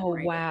good.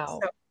 Wow.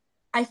 So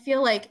I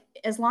feel like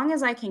as long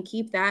as I can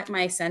keep that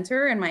my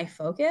center and my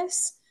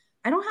focus,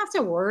 I don't have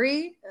to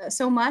worry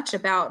so much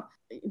about,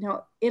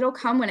 it'll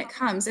come when it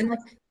comes. And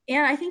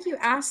I think you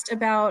asked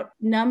about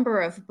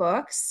number of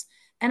books,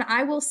 and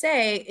I will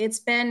say it's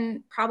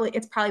probably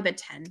been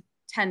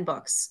 10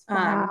 books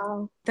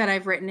that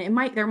I've written.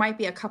 There might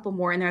be a couple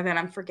more in there that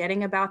I'm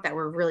forgetting about that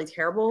were really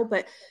terrible,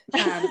 but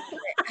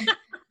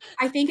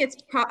I think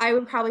I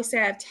would probably say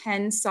I have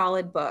 10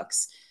 solid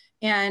books,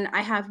 and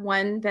I have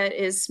one that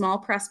is small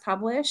press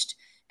published,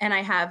 and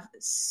I have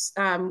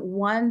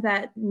one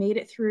that made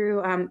it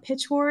through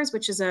Pitch Wars,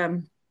 which is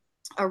a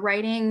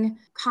writing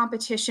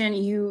competition.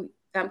 You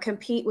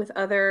compete with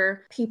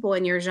other people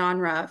in your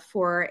genre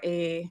for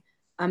a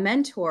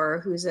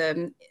mentor who's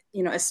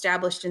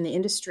established in the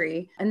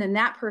industry, and then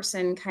that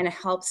person kind of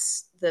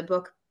helps the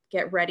book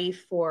get ready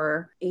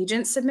for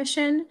agent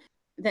submission.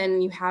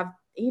 Then you have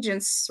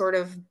agents sort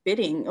of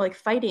bidding, like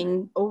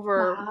fighting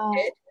over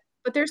it,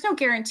 but there's no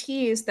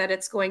guarantees that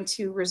it's going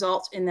to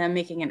result in them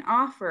making an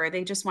offer.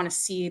 They just want to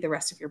see the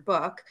rest of your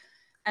book,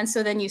 and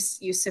so then you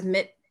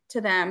submit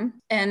to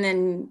them, and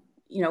then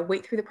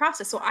wait through the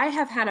process. So I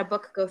have had a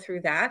book go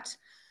through that.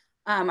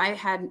 I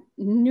had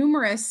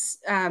numerous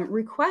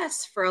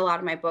requests for a lot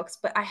of my books,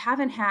 but I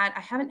haven't had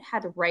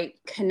the right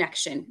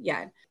connection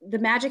yet. The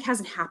magic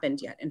hasn't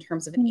happened yet in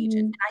terms of an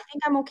agent. And I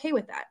think I'm okay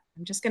with that.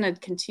 I'm just going to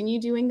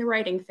continue doing the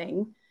writing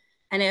thing.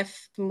 And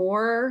if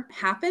more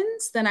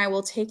happens, then I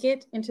will take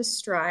it into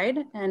stride.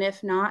 And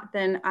if not,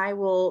 then I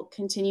will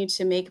continue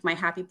to make my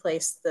happy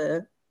place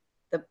the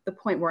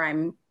point where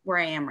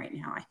I am right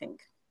now, I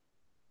think.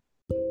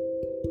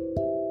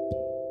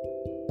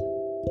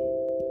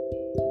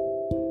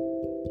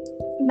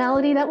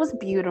 Melody, that was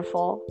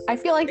beautiful. I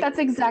feel like that's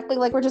exactly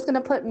like we're just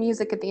going to put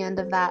music at the end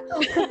of that.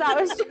 That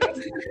was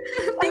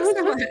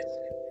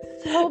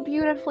so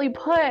beautifully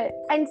put,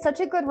 and such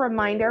a good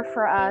reminder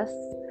for us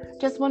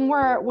just when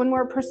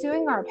we're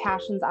pursuing our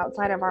passions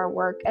outside of our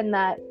work, and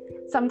that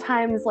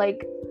sometimes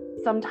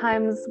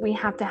we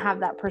have to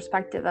have that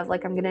perspective of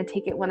like, I'm going to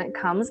take it when it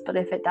comes, but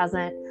if it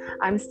doesn't,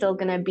 I'm still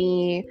going to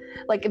be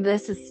like,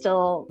 this is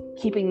still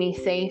keeping me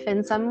safe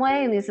in some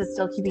way, and this is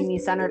still keeping me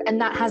centered, and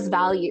that has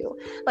value.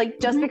 Like,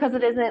 just because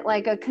it isn't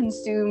like a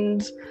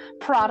consumed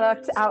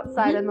product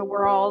outside in the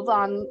world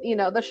on,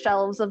 the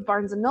shelves of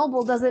Barnes and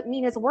Noble, doesn't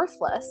mean it's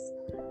worthless.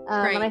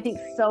 Right. And I think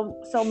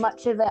so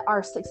much of it,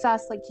 our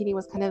success, like Katie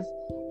was kind of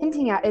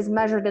hinting at, is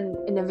measured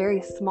in a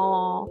very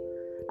small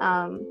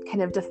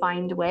kind of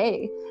defined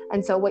way.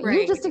 And so what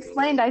you just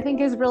explained, I think,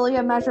 is really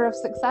a measure of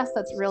success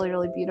that's really,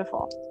 really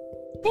beautiful.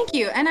 Thank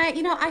you. And I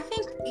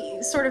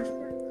think sort of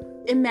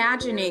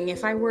imagining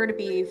if I were to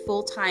be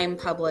full-time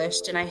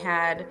published and I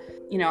had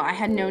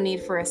no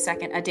need for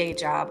a day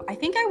job, I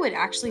think I would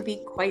actually be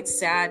quite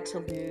sad to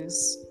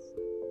lose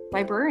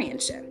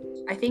librarianship.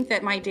 I think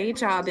that my day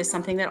job is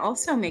something that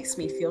also makes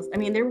me feel,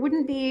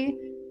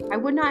 I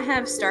would not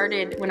have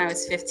started when I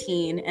was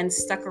 15 and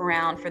stuck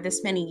around for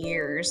this many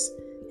years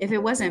if it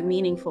wasn't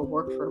meaningful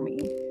work for me.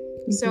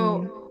 Mm-hmm.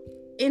 So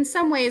in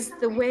some ways,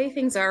 the way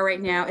things are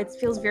right now, it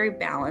feels very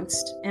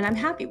balanced, and I'm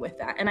happy with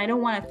that. And I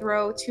don't want to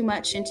throw too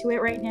much into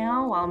it right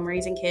now while I'm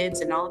raising kids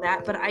and all of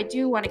that, but I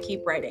do want to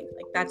keep writing.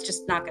 Like, that's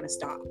just not going to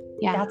stop.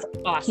 Yeah, that's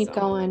awesome. Keep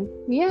going.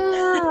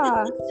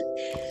 Yeah.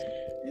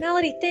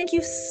 Melody, thank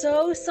you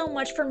so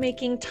much for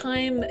making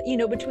time,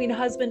 between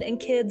husband and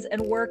kids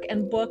and work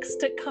and books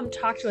to come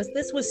talk to us.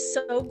 This was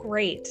so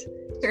great.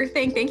 Sure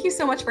thing. Thank you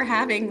so much for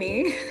having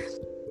me.